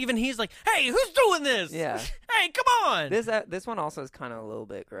because even he's like, hey, who's doing this? Yeah. Hey, come on. This one also is kind of a little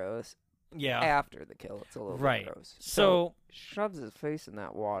bit gross. yeah. After the kill, it's a little Right. bit gross. So- shoves his face in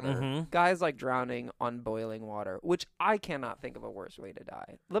that water. Mhm. Guy's like drowning on boiling water, which I cannot think of a worse way to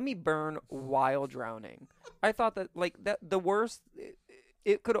die. Let me burn while drowning. I thought that the worst.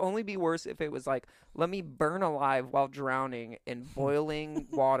 It could only be worse if it was like, let me burn alive while drowning in boiling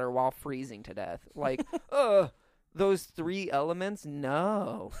water while freezing to death. Like, those 3 elements?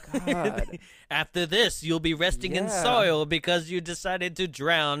 No. God. After this, you'll be resting in Yeah. soil because you decided to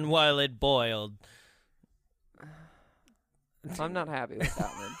drown while it boiled. I'm not happy with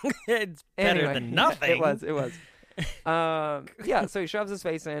that one. It's better Anyway, than nothing. It was. Yeah, so he shoves his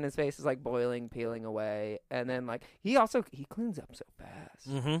face in. His face is like boiling, peeling away, and then like he cleans up so fast.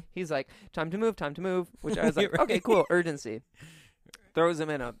 Mm-hmm. He's like, time to move, which I was like, Right. okay, cool, urgency. Throws him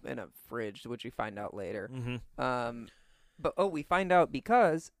in a fridge, which we find out later. Mm-hmm. But we find out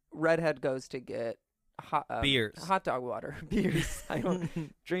because Redhead goes to get Beers. hot dog water, beers.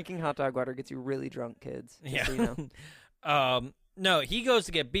 Drinking hot dog water gets you really drunk, kids. just Yeah. so you know. No, he goes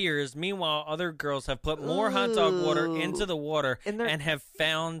to get beers. Meanwhile, other girls have put more hot dog water Ooh. into the water And they're- and have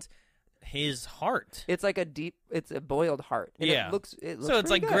found his heart. It's like it's a boiled heart. And Yeah. It looks So it's pretty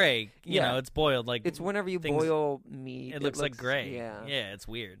like good. gray. You Yeah. know, it's boiled like It's whenever you things- boil meat. It looks like gray. Yeah. Yeah, it's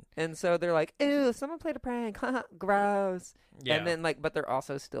weird. And so they're like, "Ew, someone played a prank. Gross." Yeah. And then but they're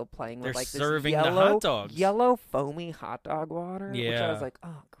also still playing They're with like this serving the yellow, hot dogs. yellow foamy hot dog water. Which I Yeah. was like,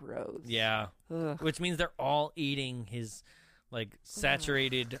 "Oh, gross." Yeah. Ugh. Which means they're all eating his like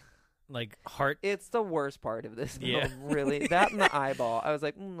saturated like heart. It's the worst part of this film, Yeah. really. That and the eyeball. I was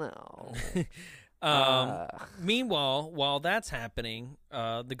like, no. Meanwhile, while that's happening,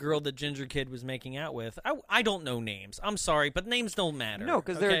 the girl that Ginger Kid was making out with, I don't know names. I'm sorry, but names don't matter. No,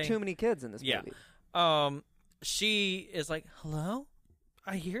 because there are okay? too many kids in this Yeah. movie. She is like, hello?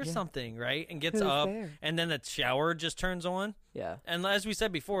 I hear Yeah. something, right? And gets Who's up, there? and then the shower just turns on. Yeah. And as we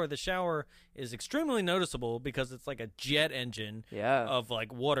said before, the shower is extremely noticeable because it's like a jet engine Yeah. of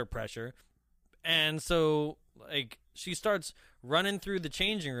like water pressure. And so like she starts running through the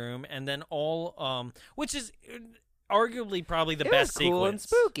changing room and then all which is arguably probably the It best was cool and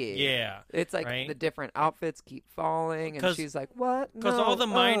sequence. spooky. Yeah. It's like right? the different outfits keep falling, and 'Cause- she's like, "What?" Because No, all the ugh."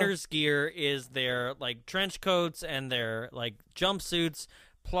 miners' gear is their like trench coats and their like jumpsuits,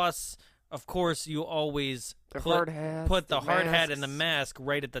 plus of course, you always The put, hard hats, put the the hard hat and the masks. mask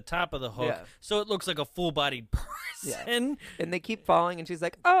right at the top of the hook, Yeah. so it looks like a full-bodied person. And they keep falling, and she's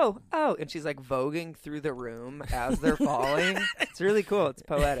like, oh, and she's like voguing through the room as they're falling. It's really cool. It's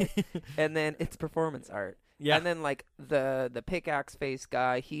poetic. And then it's performance art. Yeah. And then like the pickaxe face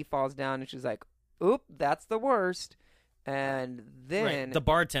guy, he falls down, and she's like, oop, that's the worst. And then Right. The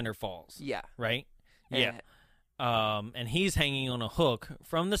bartender falls. yeah, Right? and Yeah. And he's hanging on a hook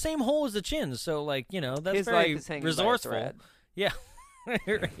from the same hole as the chin, so like, that's his very life is hanging resourceful. by a thread. Yeah.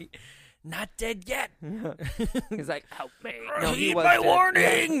 Right. Not dead yet. He's like, help me. No, he Heed was my dead.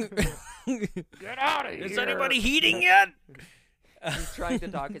 warning. Get out of here. Is anybody heeding yet? He's trying to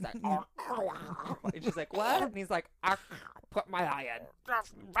talk. He's like, and she's like, what? And he's like, put my eye in.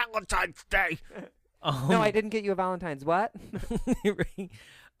 Valentine's Day. No, I didn't get you a Valentine's. What? Right.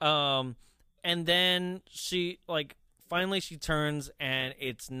 And then she finally she turns, and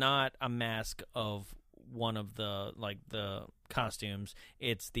it's not a mask of one of the the costumes.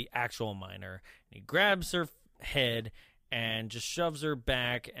 It's the actual miner. And he grabs her head and just shoves her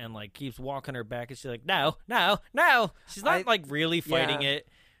back and keeps walking her back, and she's like, no. She's not really fighting it,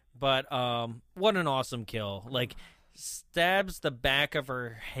 but what an awesome kill. Stabs the back of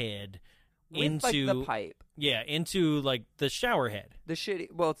her head With, into the pipe. Yeah, into the shower head. The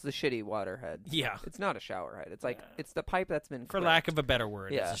shitty. Well, it's the shitty water head. Yeah. It's not a shower head. It's it's the pipe that's been For clipped. lack of a better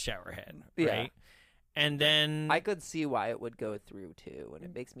word, Yeah. it's a shower head. Yeah. Right? And then I could see why it would go through too, and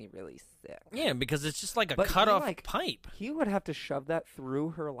it makes me really sick. yeah, because it's just like a But cut he, off pipe. He would have to shove that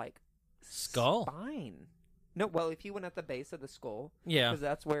through her Skull? spine. No, well, if he went at the base of the skull, Yeah. because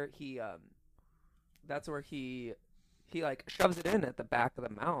that's where he shoves it in at the back of the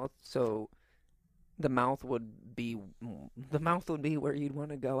mouth, so the mouth would be where you'd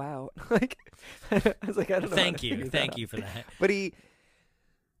want to go out. I was like, I don't know. Thank you for that. But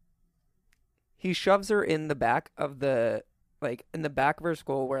he shoves her in the back of her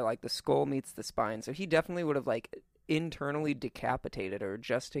skull where the skull meets the spine. So he definitely would have internally decapitated her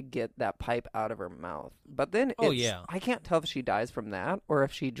just to get that pipe out of her mouth. But then I can't tell if she dies from that or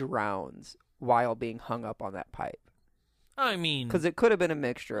if she drowns while being hung up on that pipe. I mean, Because it could have been a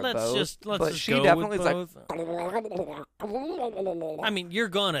mixture of both. let's but just she go definitely with is both. I mean, you're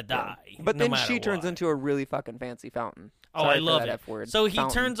gonna die. But no then matter she turns what. into a really fucking fancy fountain. Oh, Sorry I for love that it. F-word. So he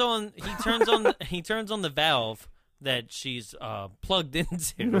Fountain. turns on the valve that she's plugged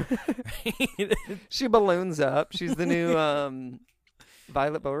into. Right? She balloons up. She's the new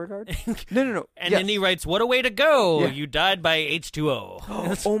Violet Beauregard. No. And then he writes, "What a way to go! Yeah. You died by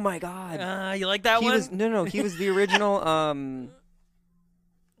H2O." Oh my god. You like that He one? was he was the original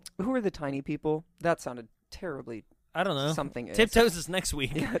who are the tiny people? That sounded terribly I don't know. something is. Tiptoes is next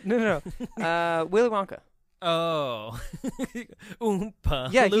week. Yeah, no. Willy Wonka. Oh.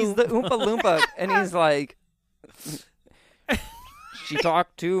 Oompa. Yeah, he's the Loompa. Oompa Loompa, and he's like, she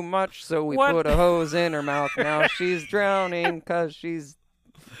talked too much, so we What? put a hose in her mouth. Now she's drowning because she's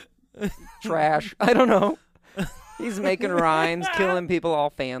trash. I don't know. He's making rhymes, killing people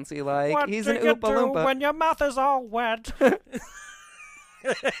all fancy like. What He's do an you Oompa do Loompa. when your mouth is all wet?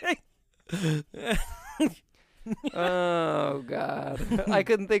 Oh god, I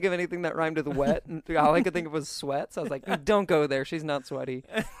couldn't think of anything that rhymed with wet. All I could think of was sweat. So I was like, "Don't go there. She's not sweaty."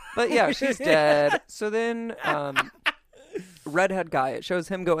 But yeah, she's dead. So then, redhead guy. It shows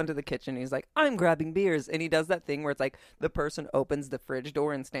him go into the kitchen. He's like, "I'm grabbing beers," and he does that thing where it's like the person opens the fridge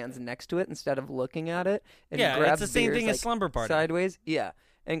door and stands next to it instead of looking at it. And Yeah, he grabs it's the same beers, thing as Slumber Party. Sideways, yeah,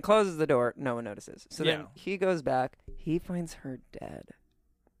 and closes the door. No one notices. So Yeah. then he goes back. He finds her dead.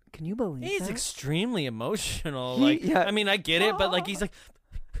 Can you believe He's that? extremely emotional. Yeah. I mean, I get it, but he's like,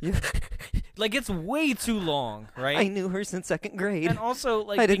 Yeah. it's way too long, right? I knew her since second grade. And also,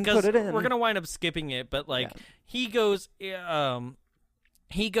 I didn't because put it in. we're gonna wind up skipping it, but he goes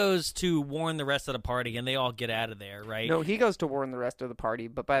to warn the rest of the party, and they all get out of there, right? No, he goes to warn the rest of the party,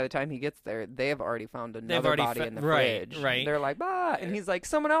 but by the time he gets there, they have already found another already body in the right, fridge. right. They're like, bah, and he's like,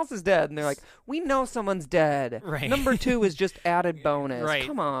 someone else is dead, and they're like, we know someone's dead. Right. Number 2 is just added bonus. Right.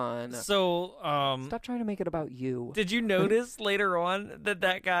 Come on. So, Stop trying to make it about you. did you notice later on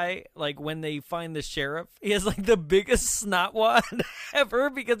that guy, when they find the sheriff, he has the biggest snot wad ever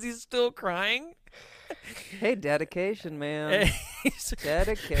because he's still crying? Hey, dedication, man.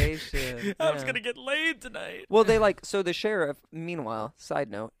 Dedication. I was Yeah. gonna get laid tonight. Well, so the sheriff, meanwhile, side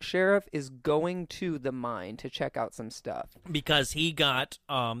note, sheriff is going to the mine to check out some stuff. Because he got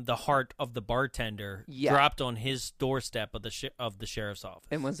the heart of the bartender dropped on his doorstep of the sheriff's office,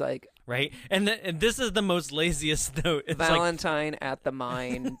 And was like, right? And this is the most laziest note. It's Valentine at the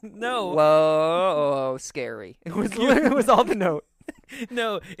mine. No. Whoa, scary. It was all the note.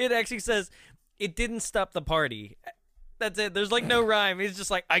 No, it actually says it didn't stop the party. That's it. There's like no rhyme. He's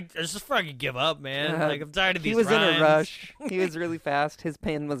just like, I just fucking give up, man. Like, I'm tired of these He was rhymes. in a rush. He was really fast. His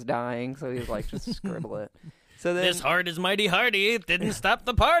pen was dying, so he was like, just scribble it. So then, This heart is mighty hardy. It didn't stop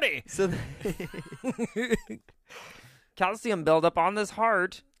the party. So calcium buildup on this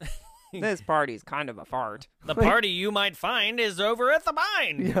heart. This party's kind of a fart. The party you might find is over at the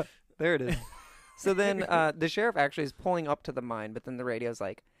mine. Yeah, there it is. So then the sheriff actually is pulling up to the mine, but then the radio's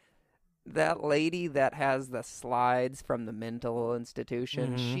like, that lady that has the slides from the mental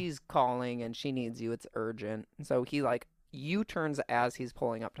institution, she's calling and she needs you. It's urgent. So he like U-turns as he's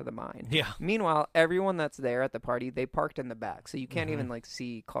pulling up to the mine. Yeah. Meanwhile, everyone that's there at the party, they parked in the back, so you can't even like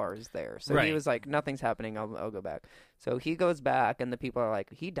see cars there. So he Right. was like, nothing's happening. I'll go back. So he goes back, and the people are like,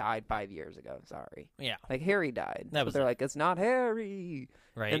 he died 5 years ago. Sorry. Yeah. Like Harry died. That So was they're it. like, it's not Harry.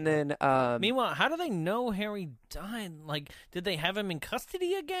 Right. And then Meanwhile, how do they know Harry died? Like, did they have him in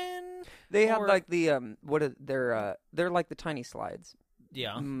custody again? they had Or- like the they're like the tiny slides.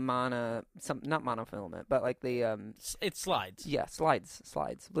 Yeah. Not monofilament, but like the It slides. yeah, slides.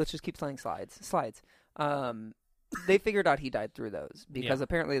 Let's just keep saying slides. They figured out he died through those because Yeah.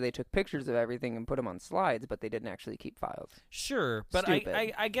 apparently they took pictures of everything and put them on slides, but they didn't actually keep files. Sure, but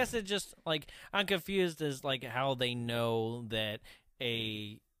Stupid. I guess it just like I'm confused as like how they know that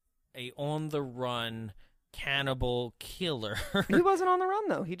a on the run cannibal killer. He wasn't on the run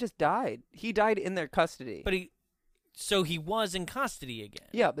though. He just died. He died in their custody. But he was in custody again.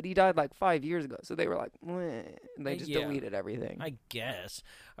 yeah, but he died like 5 years ago. So they were like, "Meh," and they just Yeah. deleted everything. I guess.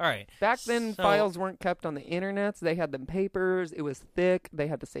 All right. Back then, So- files weren't kept on the internet. They had them papers. It was thick. They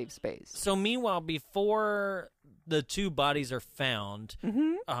had to save space. So meanwhile, before the two bodies are found,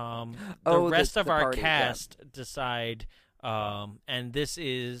 the Oh, the- rest of the our party, yeah. cast decide, and this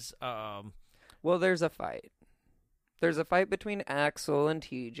is Well, there's a fight. There's a fight between Axel and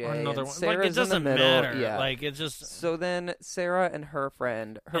TJ. another and one. Sarah's Like, it doesn't in the middle. matter. Yeah. Like, it's just. So then Sarah and her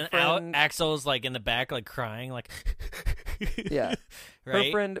friend, And Axel's like in the back, like crying, like. yeah,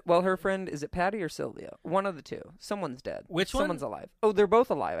 Right? her friend, is it Patty or Sylvia? One of the two. Someone's dead. Which one? Someone's alive. Oh, they're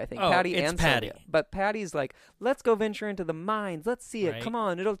both alive, I think. Oh, Patty it's and Patty. Sylvia. But Patty's like, let's go venture into the mines. Let's see it. Right. Come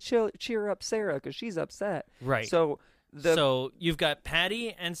on, it'll cheer up Sarah because she's upset. Right. So So you've got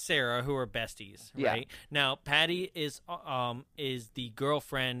Patty and Sarah who are besties, Yeah. right? Now Patty is the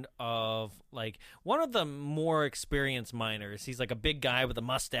girlfriend of like one of the more experienced miners. He's like a big guy with a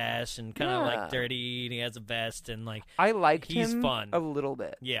mustache and kind of Yeah. like dirty, and he has a vest and like I liked he's him fun. a little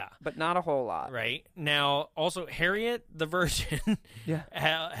bit. Yeah. But not a whole lot. Right. Now, also Harriet, the virgin, Yeah.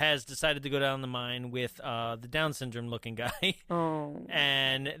 has decided to go down the mine with the Down syndrome looking guy. Oh.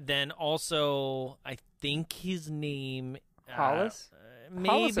 And then also, I think his name Hollis? maybe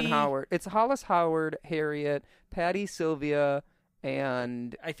Hollis and Howard. It's Hollis, Howard, Harriet, Patty, Sylvia,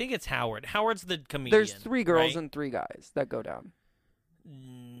 and I think it's Howard. Howard's the comedian. there's 3 girls right? and 3 guys that go down.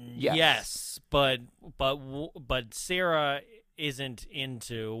 Yes, Yes. but Sarah isn't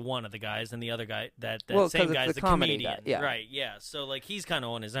into one of the guys, and the other guy that Well, 'cause same it's guy's the comedy comedian. guy, yeah. Right, yeah. So like he's kind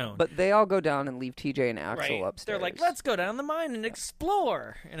of on his own. But they all go down and leave TJ and Axel right. upstairs. They're like, let's go down the mine and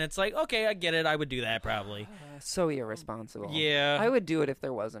explore. And it's like, okay, I get it. I would do that probably. So irresponsible. Yeah. I would do it if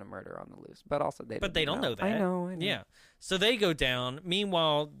there wasn't a murder on the loose, but also they But they don't know that. I know. Yeah. So they go down.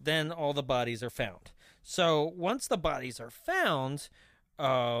 Meanwhile, then all the bodies are found. So once the bodies are found,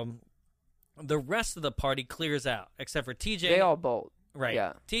 the rest of the party clears out, except for TJ. They all bolt. Right.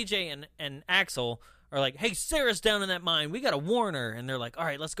 Yeah. TJ and Axel are like, hey, Sarah's down in that mine. We got to warn her. And they're like, all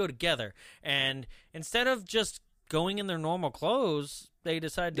right, let's go together. And instead of just going in their normal clothes, they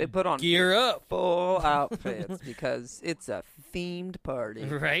decide to They put on gear up. full outfits because it's a themed party.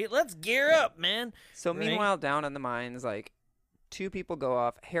 Right? Let's gear up, man. So Right? meanwhile, down in the mines, like 2 people go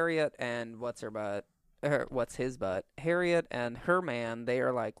off. Harriet and what's his butt? Harriet and her man. They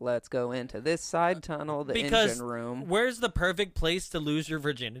are like, let's go into this side tunnel, the Because engine room. where's the perfect place to lose your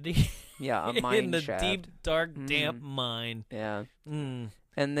virginity? Yeah, a mine in the shaft. deep, dark, damp mine. Yeah. Mm.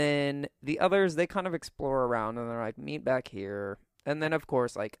 And then the others, they kind of explore around and they're like, meet back here. And then, of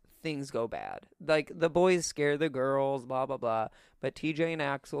course, like, things go bad. Like, the boys scare the girls, blah, blah, blah. But TJ and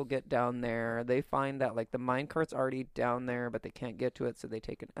Axel get down there. They find that, like, the minecart's already down there, but they can't get to it, so they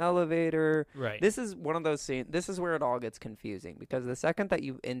take an elevator. Right. This is one of those scenes. This is where it all gets confusing. Because the second that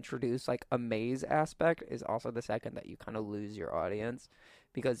you introduce, like, a maze aspect is also the second that you kind of lose your audience.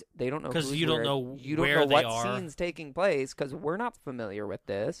 Because they don't know 'Cause who's you don't where. know You don't where know they what are. scene's taking place because we're not familiar with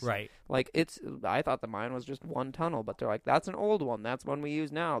this. Right. Like, I thought the mine was just one tunnel, but they're like, that's an old one. That's one we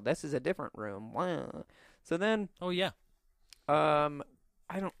use now. This is a different room. Wow. So then, Oh, yeah.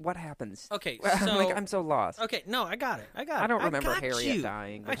 I don't. What happens? Okay, I'm so lost. Okay, no, I got it. I don't remember got Harriet you.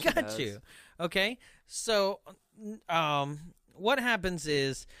 dying. I but she got does. you. Okay, so what happens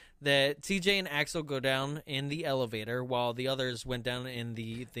is that TJ and Axel go down in the elevator while the others went down in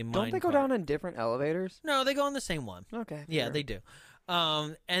the mine Don't they go car. down in different elevators? No, they go in the same one. Okay. Yeah, sure. they do.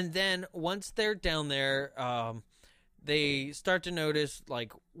 And then once they're down there, they start to notice,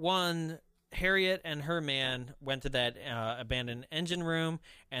 like, one, Harriet and her man went to that abandoned engine room,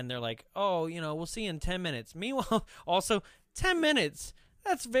 and they're like, oh, we'll see you in 10 minutes. Meanwhile, also, 10 minutes,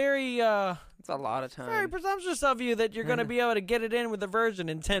 that's very, It's a lot of time. very presumptuous of you that you're going to be able to get it in with a virgin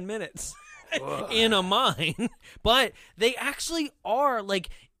in 10 minutes in a mine. But they actually are, like,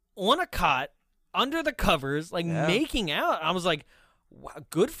 on a cot, under the covers, like, making out. I was like, wow,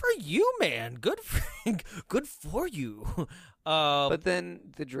 good for you, man. Good for you. But then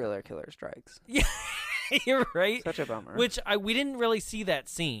the driller killer strikes. Yeah, you're right. Such a bummer. Which we didn't really see that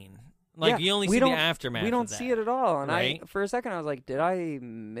scene. Like, Yeah, you only we see the don't- aftermath. We don't of that, see it at all. And right? for a second, I was like, did I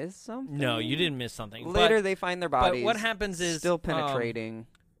miss something? No, you didn't miss something. Later, they find their bodies. But what happens is still penetrating.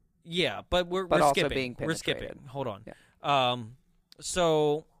 Yeah, but we're also skipping. being We're skipping. penetrated. Hold on. Yeah.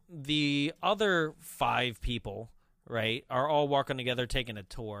 So the other 5 people, right, are all walking together, taking a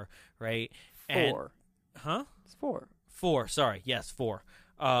tour, right? 4. Huh? It's 4. 4. Sorry. Yes, 4.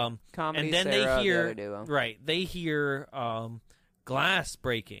 Comedy, and then Sarah, they hear the other duo. right. They hear glass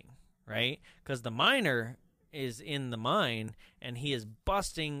breaking, right? Because the miner is in the mine and he is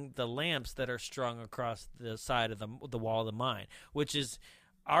busting the lamps that are strung across the side of the wall of the mine, which is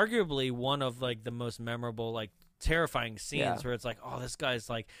arguably one of, like, the most memorable, like, terrifying scenes where it's like, oh, this guy's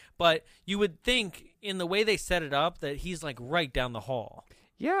like, but you would think in the way they set it up that he's, like, right down the hall.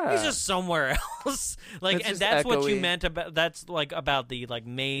 Yeah. He's just somewhere else. Like, It's and just that's what you echoey. meant about, that's, like, about the, like,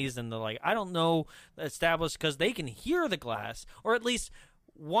 maze and the, like, I don't know, established, because they can hear the glass, or at least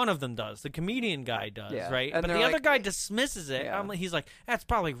one of them does. The comedian guy does, Yeah. right? And But they're the other like- guy dismisses it. Yeah. He's like, that's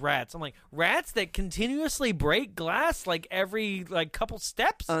probably rats. I'm like, rats that continuously break glass, like, every, like, couple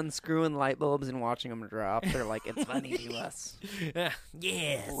steps? Unscrewing light bulbs and watching them drop. They're like, it's funny to us.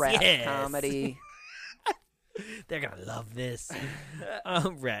 Yes, Rat yes. comedy. They're gonna love this.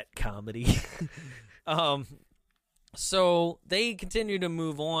 Rat comedy. So they continue to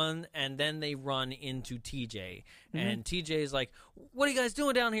move on, and then they run into TJ. And TJ's like, what are you guys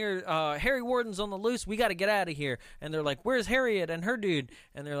doing down here? Harry Warden's on the loose. We got to get out of here. And they're like, where's Harriet and her dude?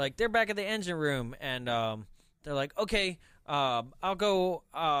 And they're like, they're back at the engine room. And they're like, okay, I'll go,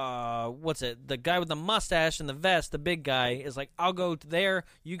 what's it? The guy with the mustache and the vest, the big guy, is like, I'll go there.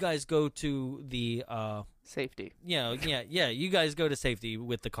 You guys go to the... Safety. Yeah, you guys go to safety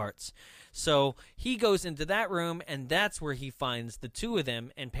with the carts. So he goes into that room, and that's where he finds the 2 of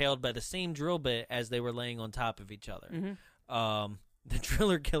them impaled by the same drill bit as they were laying on top of each other. The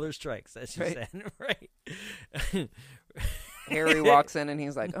driller killer strikes, as you said, right? Harry walks in and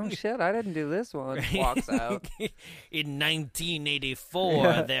he's like, oh shit, I didn't do this one. Right? Walks out. In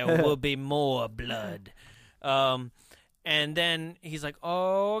 1984, there will be more blood. And then he's like,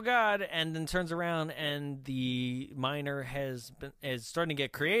 oh, God, and then turns around, and the miner is starting to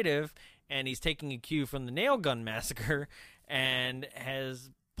get creative, and he's taking a cue from the nail gun massacre and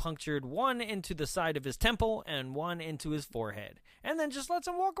has punctured one into the side of his temple and one into his forehead, and then just lets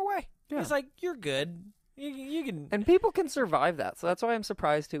him walk away. Yeah. He's like, you're good. You can... And people can survive that, so that's why I'm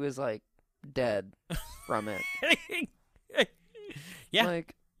surprised he was, like, dead from it. Yeah.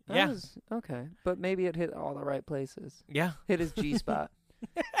 Like, Yeah. Okay. But maybe it hit all the right places. Yeah. Hit his G-spot.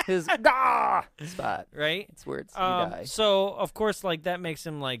 His gah spot. Right? It's where you die. So, of course, like, that makes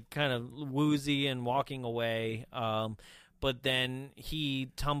him, like, kind of woozy and walking away. But then he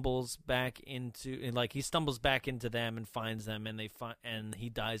tumbles back into, like, he stumbles back into them and finds them, and and he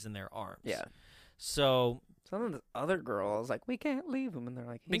dies in their arms. Yeah. So, Some of the other girls, like, we can't leave him. And they're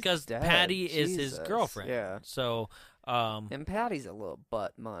like, he's because dead. Patty is his Jesus. girlfriend. Yeah. So, And Patty's a little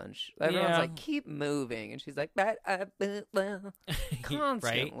butt munch. Everyone's Yeah. like, keep moving. And she's like, but well,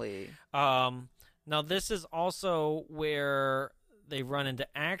 constantly. now this is also where they run into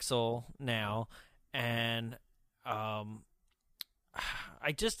Axel now, and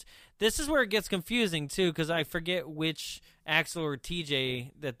this is where it gets confusing too, because I forget which Axel or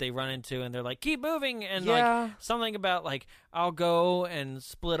TJ that they run into, and they're like, keep moving, and Yeah. like something about like, I'll go and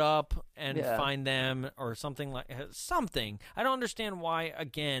split up and Yeah. find them, or something like something. I don't understand why,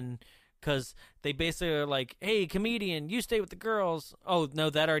 again, because they basically are like, hey, comedian, you stay with the girls. Oh, no,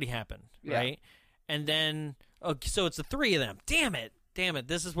 that already happened, Yeah. right? And then, so it's the 3 of them. Damn it,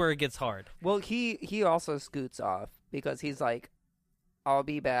 this is where it gets hard. Well, he also scoots off because he's like, I'll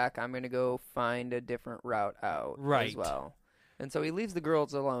be back. I'm going to go find a different route out Right. as well. And so he leaves the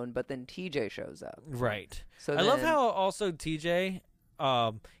girls alone, but then TJ shows up. Right. So I love then- how also TJ,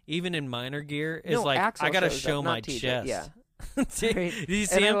 even in minor gear, is No, like, Axel I got to shows show up, my not TJ, chest. yeah. Did Right. you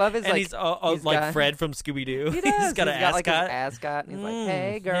see And I him? love his, and like, he's he's like got- Fred from Scooby-Doo. He does. He's got an like his ascot. ascot, and he's like,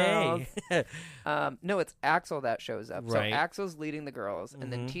 "Hey, girls." Hey. No, it's Axel that shows up. Right. So Axel's leading the girls,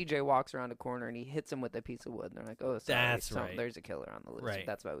 and then TJ walks around a corner and he hits him with a piece of wood. And they're like, "Oh, sorry, That's right. there's a killer on the loose. Right.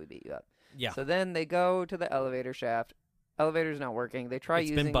 That's why we beat you up." Yeah. So then they go to the elevator shaft. Elevator's not working. They try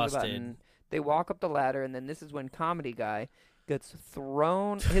It's using been the busted. button. They walk up the ladder, and then this is when Comedy Guy gets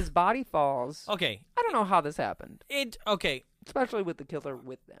thrown. His body falls. Okay. I don't know how this happened, Okay. especially with the killer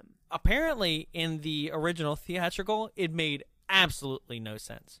with them. Apparently, in the original theatrical, it made absolutely no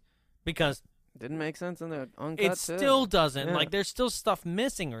sense because Didn't make sense in the uncut. it still doesn't. Yeah. Like, there's still stuff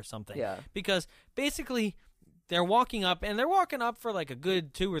missing or something. Yeah. Because basically, they're walking up, and they're walking up for like a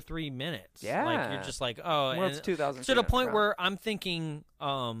good 2 or 3 minutes. Yeah. Like, you're just like, oh. Well, and it's 2,000 to the feet point underground. where I'm thinking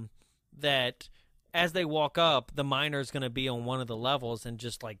that as they walk up, the miner's going to be on one of the levels and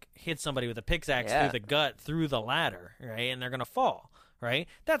just like hit somebody with a pickaxe Yeah. through the gut, through the ladder, right? And they're going to fall. Right?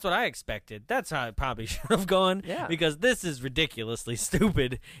 That's what I expected. That's how it probably should have gone. Yeah. Because this is ridiculously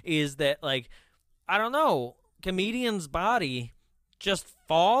stupid. Is that, like, I don't know, comedian's body just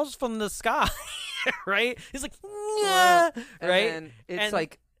falls from the sky, right? He's like, yeah, And right? then it's And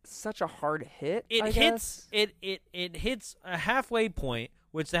like such a hard hit. it I hits guess. it hits a halfway point,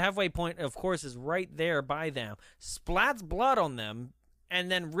 which the halfway point, of course, is right there by them, splats blood on them, and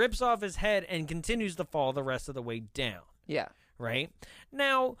then rips off his head and continues to fall the rest of the way down. Yeah. Right?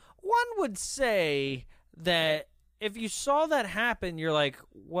 Now, one would say that if you saw that happen, you're like,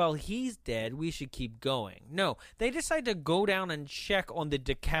 well, he's dead. We should keep going. No, they decide to go down and check on the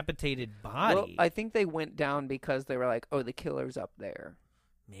decapitated body. Well, I think they went down because they were like, "Oh, the killer's up there,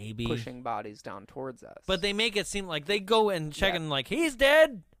 Maybe. pushing bodies down towards us." But they make it seem like they go and check Yeah. and like, he's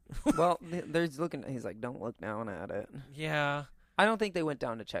dead. well, there's looking. He's like, "Don't look down at it." Yeah. I don't think they went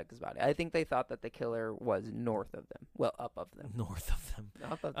down to check his body. I think they thought that the killer was north of them. Well, up of them. North of them.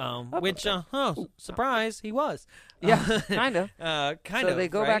 Up of them. Up Which, of them. surprise, he was. Yeah, kind of. Kind So of. they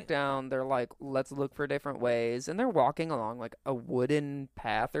go right? back down. They're like, let's look for different ways. And they're walking along like a wooden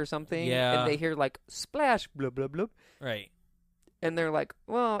path or something. Yeah. And they hear like splash, blub, blub, blub. Right. And they're like,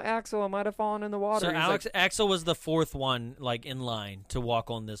 well, Axel might have fallen in the water. So He's like, Axel was the fourth one, like, in line to walk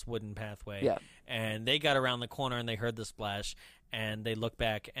on this wooden pathway. Yeah. And they got around the corner and they heard the splash, and they look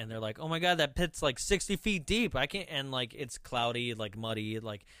back and they're like, "Oh my god, that pit's like 60 feet deep. I can't." And like, it's cloudy, like muddy,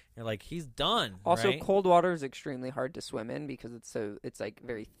 like you're like, he's done. also, right? cold water is extremely hard to swim in because it's like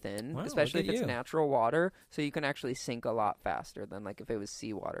very thin, Wow, especially look if at it's you. natural water. So you can actually sink a lot faster than like if it was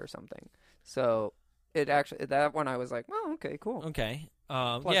seawater or something. So it actually, that one I was like, oh, okay, cool. Okay.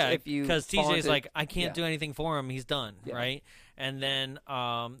 Plus, Yeah, if you because fall TJ's into- like, I can't yeah. do anything for him. He's done, Yeah. right? And then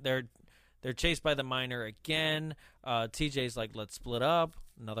they're chased by the miner again. TJ's like, let's split up.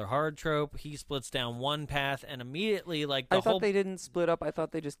 Another hard trope. He splits down one path, and immediately, like, the I whole thought they didn't split up. I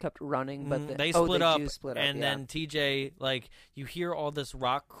thought they just kept running. But they oh, split they up, do split up, and yeah. then TJ, like, you hear all this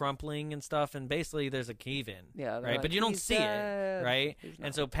rock crumpling and stuff, and basically there's a cave in, Yeah, they're right? like, but you don't "He's see dead." it, right? He's And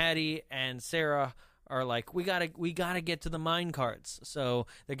not. so Patty and Sarah are like, we gotta get to the mine carts. So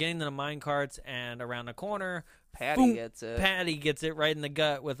they're getting to the mine carts, and around the corner, Patty boom, gets it. Patty gets it right in the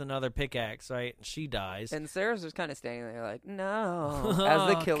gut with another pickaxe, right? And she dies. And Sarah's just kind of standing there like, no. As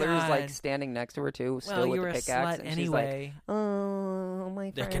the Oh, killer's like God. standing next to her too, still well, with you're the a pickaxe. slut And anyway. she's like, oh,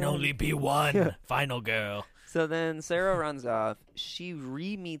 my There friend. can only be one Yeah. final girl. So then Sarah runs off. She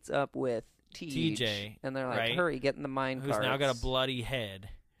re-meets up with TJ, And they're like, right? hurry, get in the mine Who's carts. now got a bloody head.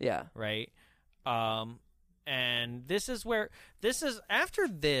 Yeah. Right? And this is where after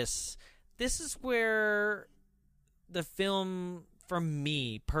this is where the film, from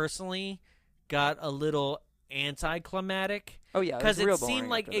me personally, got a little anticlimactic. Oh, yeah. Because it, was it real seemed boring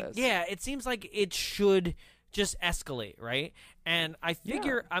like after it, this. it seems like it should just escalate, right? And I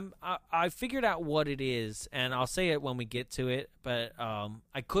figure I figured out what it is, and I'll say it when we get to it. But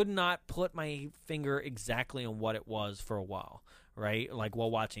I could not put my finger exactly on what it was for a while, right? Like while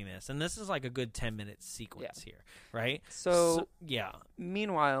watching this, and this is like a good 10-minute sequence here, right? So yeah,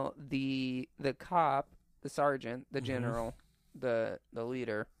 meanwhile, the cop, the sergeant, the general, the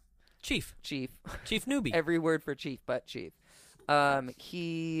leader, chief chief, newbie. every word for chief but chief.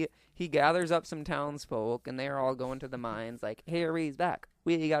 He gathers up some townsfolk, and they're all going to the mines. Like, hey, Harry's back.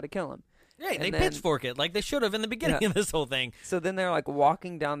 We got to kill him. Right, And they then- pitchfork it like they should have in the beginning Yeah. of this whole thing. So then they're like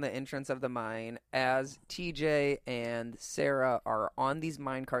walking down the entrance of the mine as TJ and Sarah are on these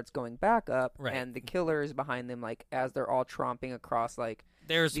mine carts going back up, Right. and the killer is behind them, like as they're all tromping across like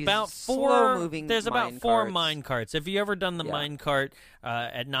There's these about slow-moving There's about mine four carts. mine carts. If you ever done the Yeah. mine cart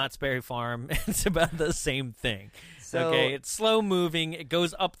at Knott's Berry Farm, it's about the same thing. So- okay, it's slow moving. It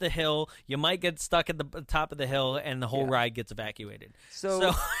goes up the hill. You might get stuck at the top of the hill, and the whole ride gets evacuated.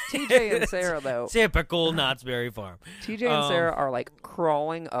 So TJ and Sarah, though, typical Knott's Berry Farm. TJ and Sarah are like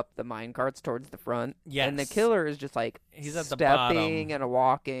crawling up the mine carts towards the front. Yes. And the killer is just like He's at the stepping bottom. and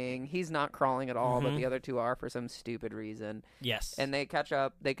walking. He's not crawling at all, but the other two are for some stupid reason. Yes. And they catch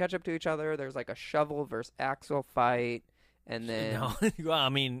up. They catch up to each other. There's like a shovel versus axle fight. And then No, well, I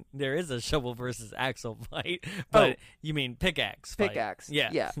mean, there is a shovel versus axle fight, but you mean pickaxe fight. pickaxe.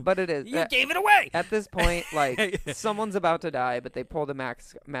 Yeah. Yeah. But it is. You gave it away! At this point, like, someone's about to die, but they pull the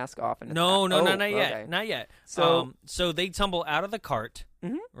mask off. And No, not okay. yet. Not yet. So- So they tumble out of the cart,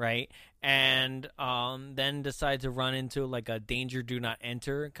 Mhm. right? And then decide to run into like a danger do not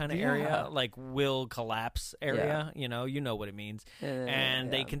enter kind of Yeah. area, like will collapse area. You know what it means.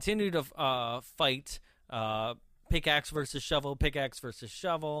 And they yeah. continue to fight pickaxe versus shovel, Pickaxe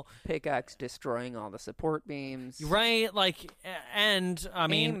destroying all the support beams. right? Like, and I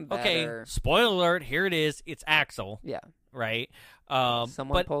mean, Aim okay, better. spoiler alert, here it is. It's Axel. Yeah. Right? Someone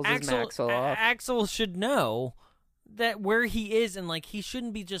but pulls his Maxwell off. Axel should know that where he is, and like he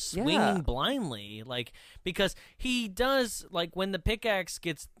shouldn't be just swinging Yeah. blindly, like because he does, like when the pickaxe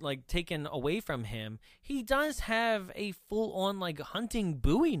gets like taken away from him, he does have a full on like hunting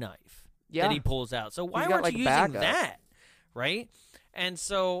Bowie knife Yeah. that he pulls out. So why He's got, weren't like, you using backup. that, right? And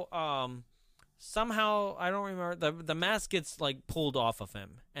so somehow I don't remember the mask gets like pulled off of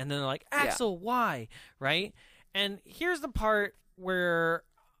him, and then they're like, Axel, why, right? And here's the part where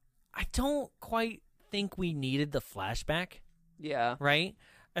I don't quite think we needed the flashback, Yeah. right?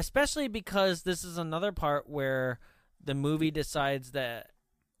 Especially because this is another part where the movie decides that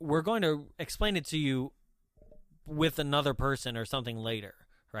we're going to explain it to you with another person or something later,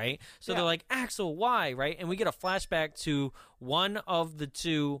 right? So they're like, Axel, why, right? And we get a flashback to one of the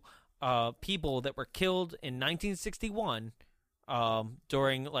two people that were killed in 1961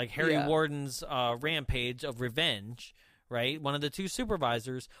 during like Harry Yeah. Warden's rampage of revenge, right? One of the two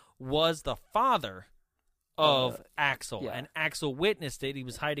supervisors was the father of Axel, yeah. and Axel witnessed it. He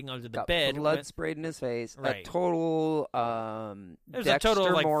was hiding under the Got bed. blood sprayed in his face. Right. A total It was Dexter a total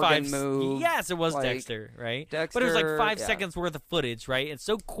of like Morgan 5 move. Yes, it was like, Dexter, right? Dexter, but it was like 5 yeah. seconds worth of footage, right? It's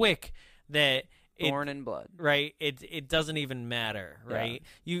so quick that Born in blood. right, it doesn't even matter, right?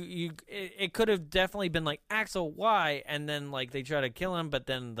 It could have definitely been like Axel, why? And then like they try to kill him, but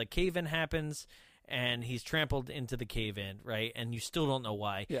then the cave-in happens. And he's trampled into the cave-in, right? And you still don't know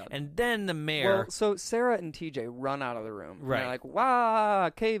why. Yeah. And then the mayor, Well, so Sarah and TJ run out of the room. And Right. they're like, "Wow,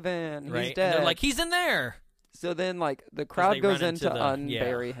 cave in. right? He's dead." And they're like, he's in there. so then, like, the they crowd goes run in into to the-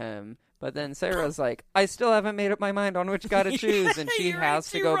 unbury him. But then Sarah's like, "I still haven't made up my mind on which guy to choose," and she has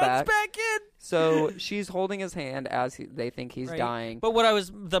to go runs back. in. So she's holding his hand as they think he's Right. dying. But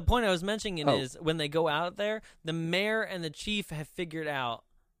the point I was mentioning Oh. is when they go out there, the mayor and the chief have figured out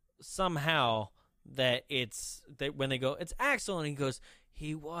somehow that when they go, it's Axel, and he goes,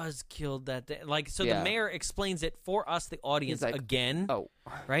 he was killed that day. Like, so Yeah. the mayor explains it for us, the audience, like, again. Oh.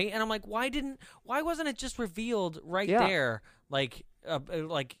 Right? And I'm like, why wasn't it just revealed right Yeah. there? Like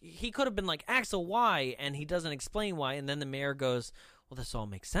he could have been like, Axel, why? And he doesn't explain why. And then the mayor goes, well, this all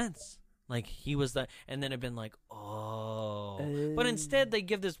makes sense. Like, he was and then it'd been like, oh. But instead, they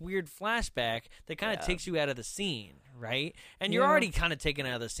give this weird flashback that kind of takes you out of the scene, right? And you're Yeah. already kind of taken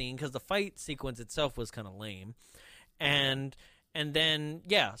out of the scene because the fight sequence itself was kind of lame. And then,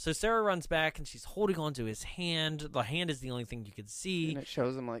 so Sarah runs back, and she's holding onto his hand. The hand is the only thing you could see. And it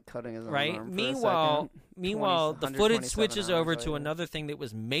shows him, like, cutting his own Right. arm for a Meanwhile, second. the footage 127 switches over hours to later. another thing that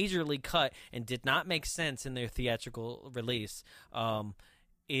was majorly cut and did not make sense in their theatrical release.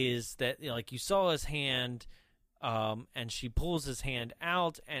 Is that like you saw his hand, and she pulls his hand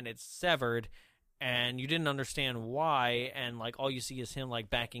out, and it's severed, and you didn't understand why, and like all you see is him like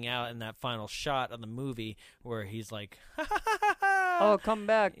backing out in that final shot of the movie where he's like, "Oh, come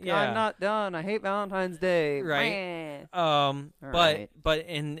back! Yeah. I'm not done. I hate Valentine's Day." Right. Meh. right. But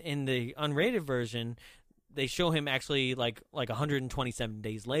in the unrated version, they show him actually like 127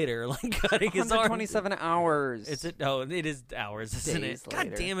 days later, like cutting his arm. 127 hours. Is it? No, it is hours, isn't Days it? God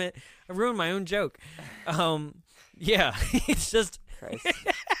later. damn it! I ruined my own joke. Yeah, it's just. Christ.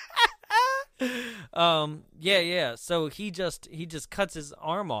 Yeah. So he just cuts his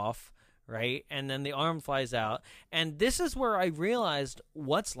arm off, right? And then the arm flies out. And this is where I realized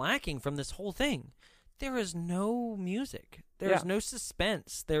what's lacking from this whole thing. There is no music. There is no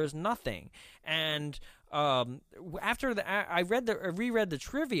suspense. There is nothing. And after I reread the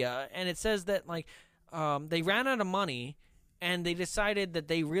trivia, and it says that like they ran out of money, and they decided that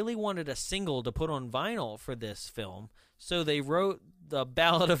they really wanted a single to put on vinyl for this film. So they wrote the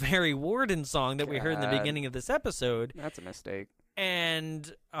Ballad of Harry Warden song that we heard in the beginning of this episode. That's a mistake.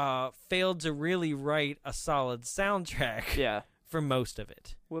 And failed to really write a solid soundtrack for most of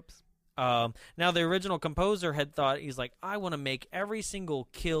it. Whoops. Now, the original composer had thought, he's like, I want to make every single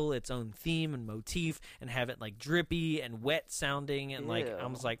kill its own theme and motif and have it, like, drippy and wet sounding. And, like, I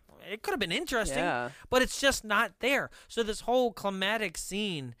was like, it could have been interesting, but it's just not there. So this whole climatic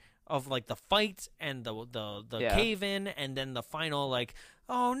scene of, like, the fight and the cave-in and then the final, like,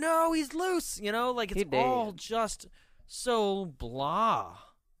 oh, no, he's loose, you know? Like, it's all just so blah.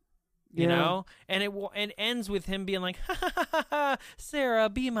 You know, and it ends with him being like, ha, ha, ha, ha, Sarah,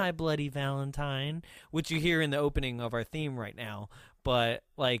 be my bloody Valentine, which you hear in the opening of our theme right now. But,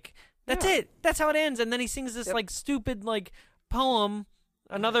 like, that's it. That's how it ends. And then he sings this, like, stupid, like, poem,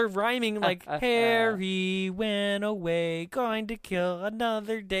 another rhyming, like, Harry went away, going to kill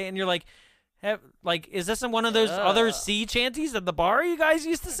another day. And you're like, is this in one of those other sea chanties at the bar you guys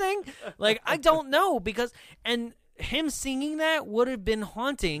used to sing? Like, I don't know, because, and him singing that would have been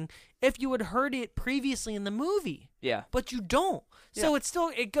haunting if you had heard it previously in the movie. Yeah. But you don't. Yeah. So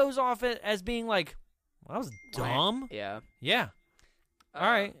it goes off as being like, well, that was dumb. Yeah. Yeah. All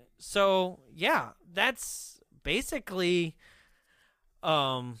right. So, yeah, that's basically,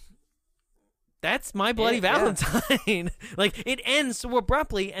 that's My Bloody Valentine. Like, it ends so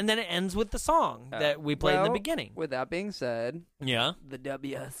abruptly, and then it ends with the song that we played in the beginning. With that being said. Yeah. The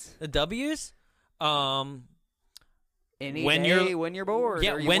W's. The W's? When you're bored,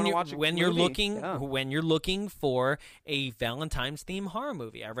 or when you're looking for a Valentine's theme horror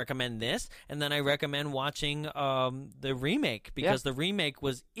movie, I recommend this, and then I recommend watching the remake, because the remake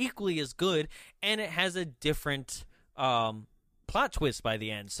was equally as good, and it has a different plot twist by the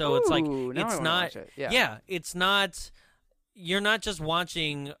end. So it's like it's not, it's not. You're not just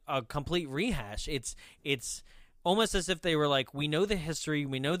watching a complete rehash. It's almost as if they were like, we know the history,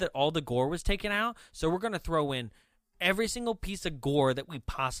 we know that all the gore was taken out, so we're going to throw in every single piece of gore that we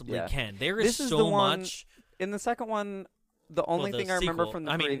possibly can. There is so much. In the second one, the only thing I remember from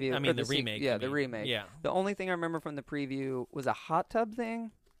the preview... I mean the remake. The remake. Yeah. The only thing I remember from the preview was a hot tub thing.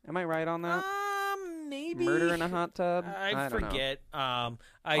 Am I right on that? Maybe. Murder in a hot tub? I forget.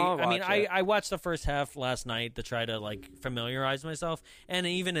 I watched the first half last night to try to, like, familiarize myself. And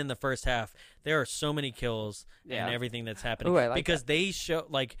even in the first half, there are so many kills and everything that's happening. Ooh, I like because they show,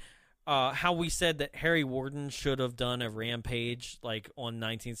 like... how we said that Harry Warden should have done a rampage, like, on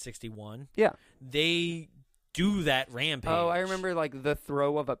 1961. Yeah. They do that rampage. Oh, I remember, like, the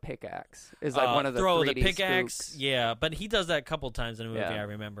throw of a pickaxe is, like, one of the throw 3D of the pickaxe, spooks. Yeah, but he does that a couple times in a movie, I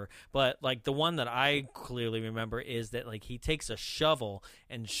remember. But, like, the one that I clearly remember is that, like, he takes a shovel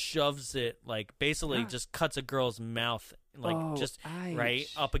and shoves it, like, basically just cuts a girl's mouth, like, right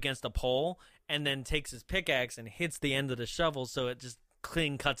up against a pole, and then takes his pickaxe and hits the end of the shovel, so it just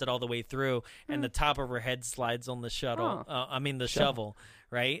clean cuts it all the way through, and the top of her head slides on the shovel,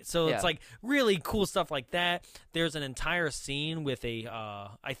 right? So it's like really cool stuff like that. There's an entire scene with a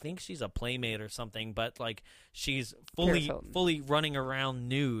I think she's a playmate or something, but like she's fully running around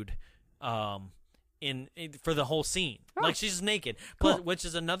nude for the whole scene. Like she's naked. Cool. Which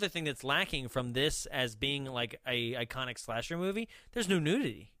is another thing that's lacking from this as being like a iconic slasher movie. There's no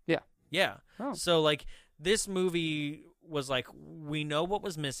nudity. Yeah. So like this movie was like, we know what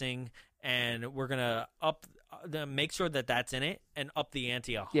was missing, and we're gonna make sure that that's in it and up the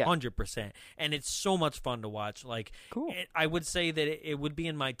ante 100%. And it's so much fun to watch. Like, I would say that it would be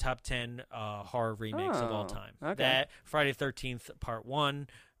in my top 10 horror remakes of all time. Okay. That Friday the 13th Part 1.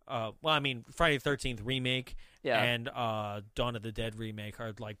 Friday the 13th remake and Dawn of the Dead remake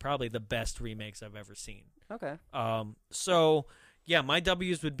are like probably the best remakes I've ever seen. Okay. So yeah, my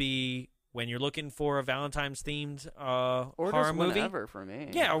W's would be when you're looking for a Valentine's themed horror movie. Whenever for me.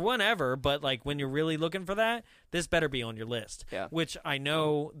 Yeah, or whenever, but like when you're really looking for that, this better be on your list. Yeah. Which I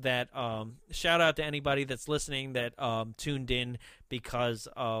know that shout out to anybody that's listening that tuned in because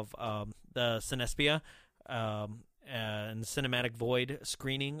of the Cinespia and Cinematic Void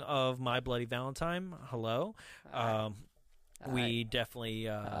screening of My Bloody Valentine. Hello. We definitely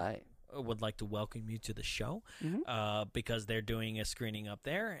would like to welcome you to the show because they're doing a screening up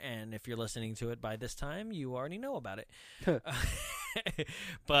there, and if you're listening to it by this time, you already know about it.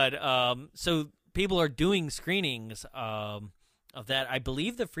 But so people are doing screenings of that. I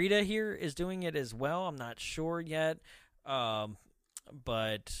believe the Frida here is doing it as well. I'm not sure yet,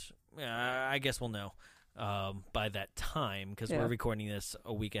 but I guess we'll know by that time because we're recording this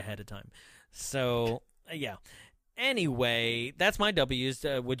a week ahead of time. So yeah. Anyway, that's my W's.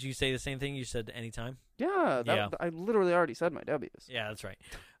 Would you say the same thing you said anytime? Yeah, I literally already said my W's. Yeah, that's right.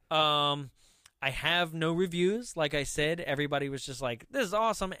 I have no reviews. Like I said, everybody was just like, this is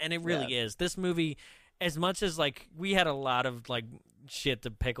awesome, and it really is. This movie, as much as, like, we had a lot of, like, shit to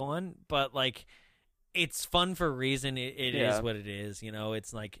pick on, but, like, it's fun for a reason. It is what it is, you know?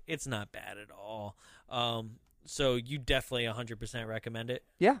 It's, like, it's not bad at all. So you definitely 100% recommend it?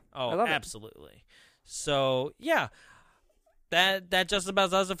 Yeah, Oh, I love absolutely. It. So, yeah. That just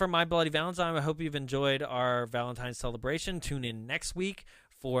about does it for My Bloody Valentine. I hope you've enjoyed our Valentine's celebration. Tune in next week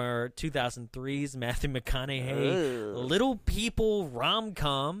for 2003's Matthew McConaughey Little People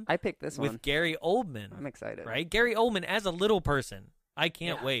rom-com. I picked this one with Gary Oldman. I'm excited. Right? Gary Oldman as a little person. I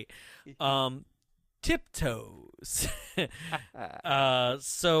can't wait. Tiptoes.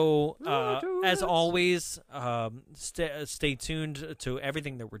 As always, stay tuned to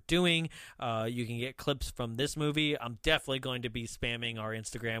everything that we're doing. You can get clips from this movie. I'm definitely going to be spamming our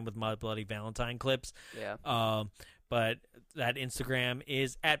Instagram with My Bloody Valentine clips. Yeah. But that Instagram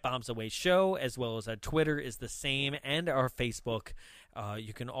is at Bombs Away Show, as well as our Twitter is the same, and our Facebook.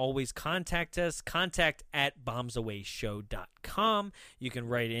 You can always contact us, contact@bombsawayshow.com. You can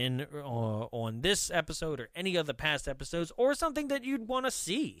write in on this episode or any of the past episodes, or something that you'd want to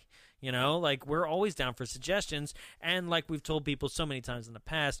see. You know, like, we're always down for suggestions. And like we've told people so many times in the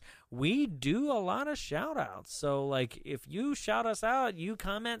past, we do a lot of shout-outs. So, like, if you shout us out, you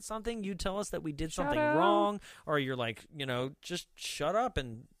comment something, you tell us that we did something wrong, or you're like, you know, just shut up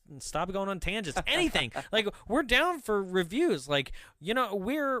and stop going on tangents. Anything. Like, we're down for reviews. Like, you know,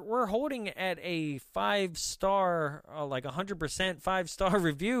 we're holding at a 5-star, like 100% 5-star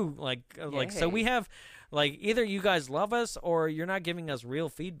review. Like, so we have... Like, either you guys love us or you're not giving us real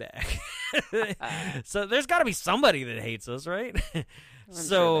feedback. So there's got to be somebody that hates us, right?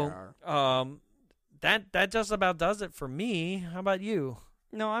 Sure that just about does it for me. How about you?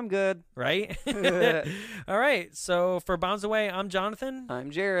 No, I'm good. Right? All right. So for Bombs Away, I'm Jonathan.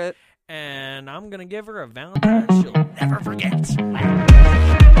 I'm Jarrett. And I'm going to give her a Valentine she'll never forget.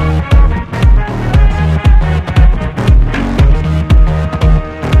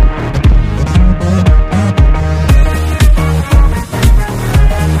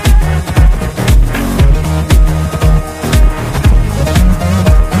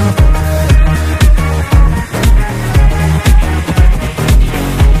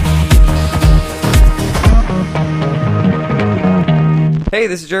 Hey,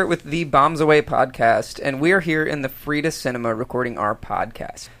 this is Jarrett with the Bombs Away podcast, and we are here in the Frida Cinema recording our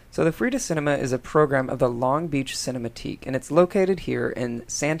podcast. So the Frida Cinema is a program of the Long Beach Cinematique, and it's located here in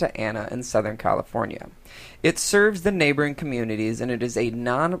Santa Ana in Southern California. It serves the neighboring communities, and it is a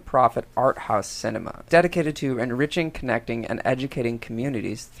non-profit art house cinema dedicated to enriching, connecting, and educating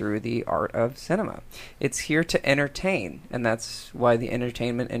communities through the art of cinema. It's here to entertain, and that's why the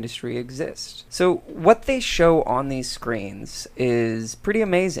entertainment industry exists. So what they show on these screens is pretty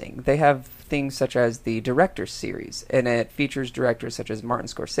amazing. They have things such as the Director's Series, and it features directors such as Martin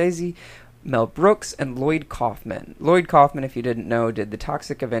Scorsese, Mel Brooks, and Lloyd Kaufman. Lloyd Kaufman, if you didn't know, did The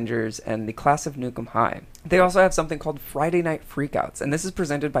Toxic Avengers and The Class of Nukem High. They also have something called Friday Night Freakouts, and this is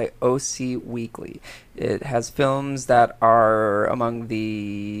presented by OC Weekly. It has films that are among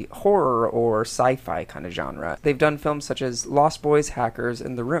the horror or sci-fi kind of genre. They've done films such as Lost Boys, Hackers,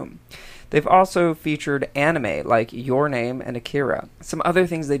 and The Room. They've also featured anime like Your Name and Akira. Some other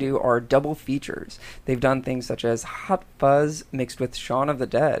things they do are double features. They've done things such as Hot Fuzz mixed with Shaun of the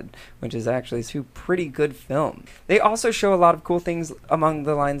Dead, which is actually two pretty good films. They also show a lot of cool things among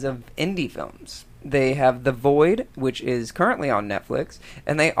the lines of indie films. They have The Void, which is currently on Netflix,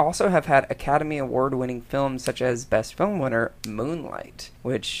 and they also have had Academy Award-winning films such as Best Film winner Moonlight,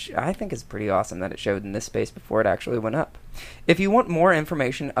 which I think is pretty awesome that it showed in this space before it actually went up. If you want more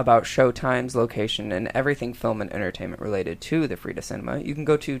information about showtimes, location, and everything film and entertainment related to the Frida Cinema, you can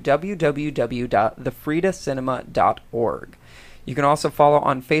go to www.thefridacinema.org. You can also follow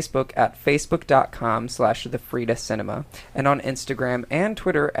on Facebook at facebook.com/thefridacinema and on Instagram and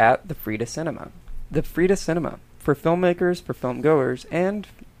Twitter at The Frida Cinema. The Frida Cinema, for filmmakers, for film goers, and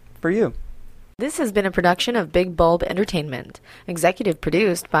for you. This has been a production of Big Bulb Entertainment, executive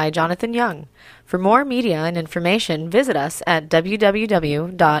produced by Jonathan Young. For more media and information, visit us at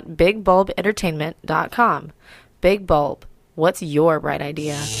www.bigbulbentertainment.com. Big Bulb, what's your bright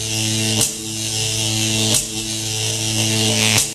idea?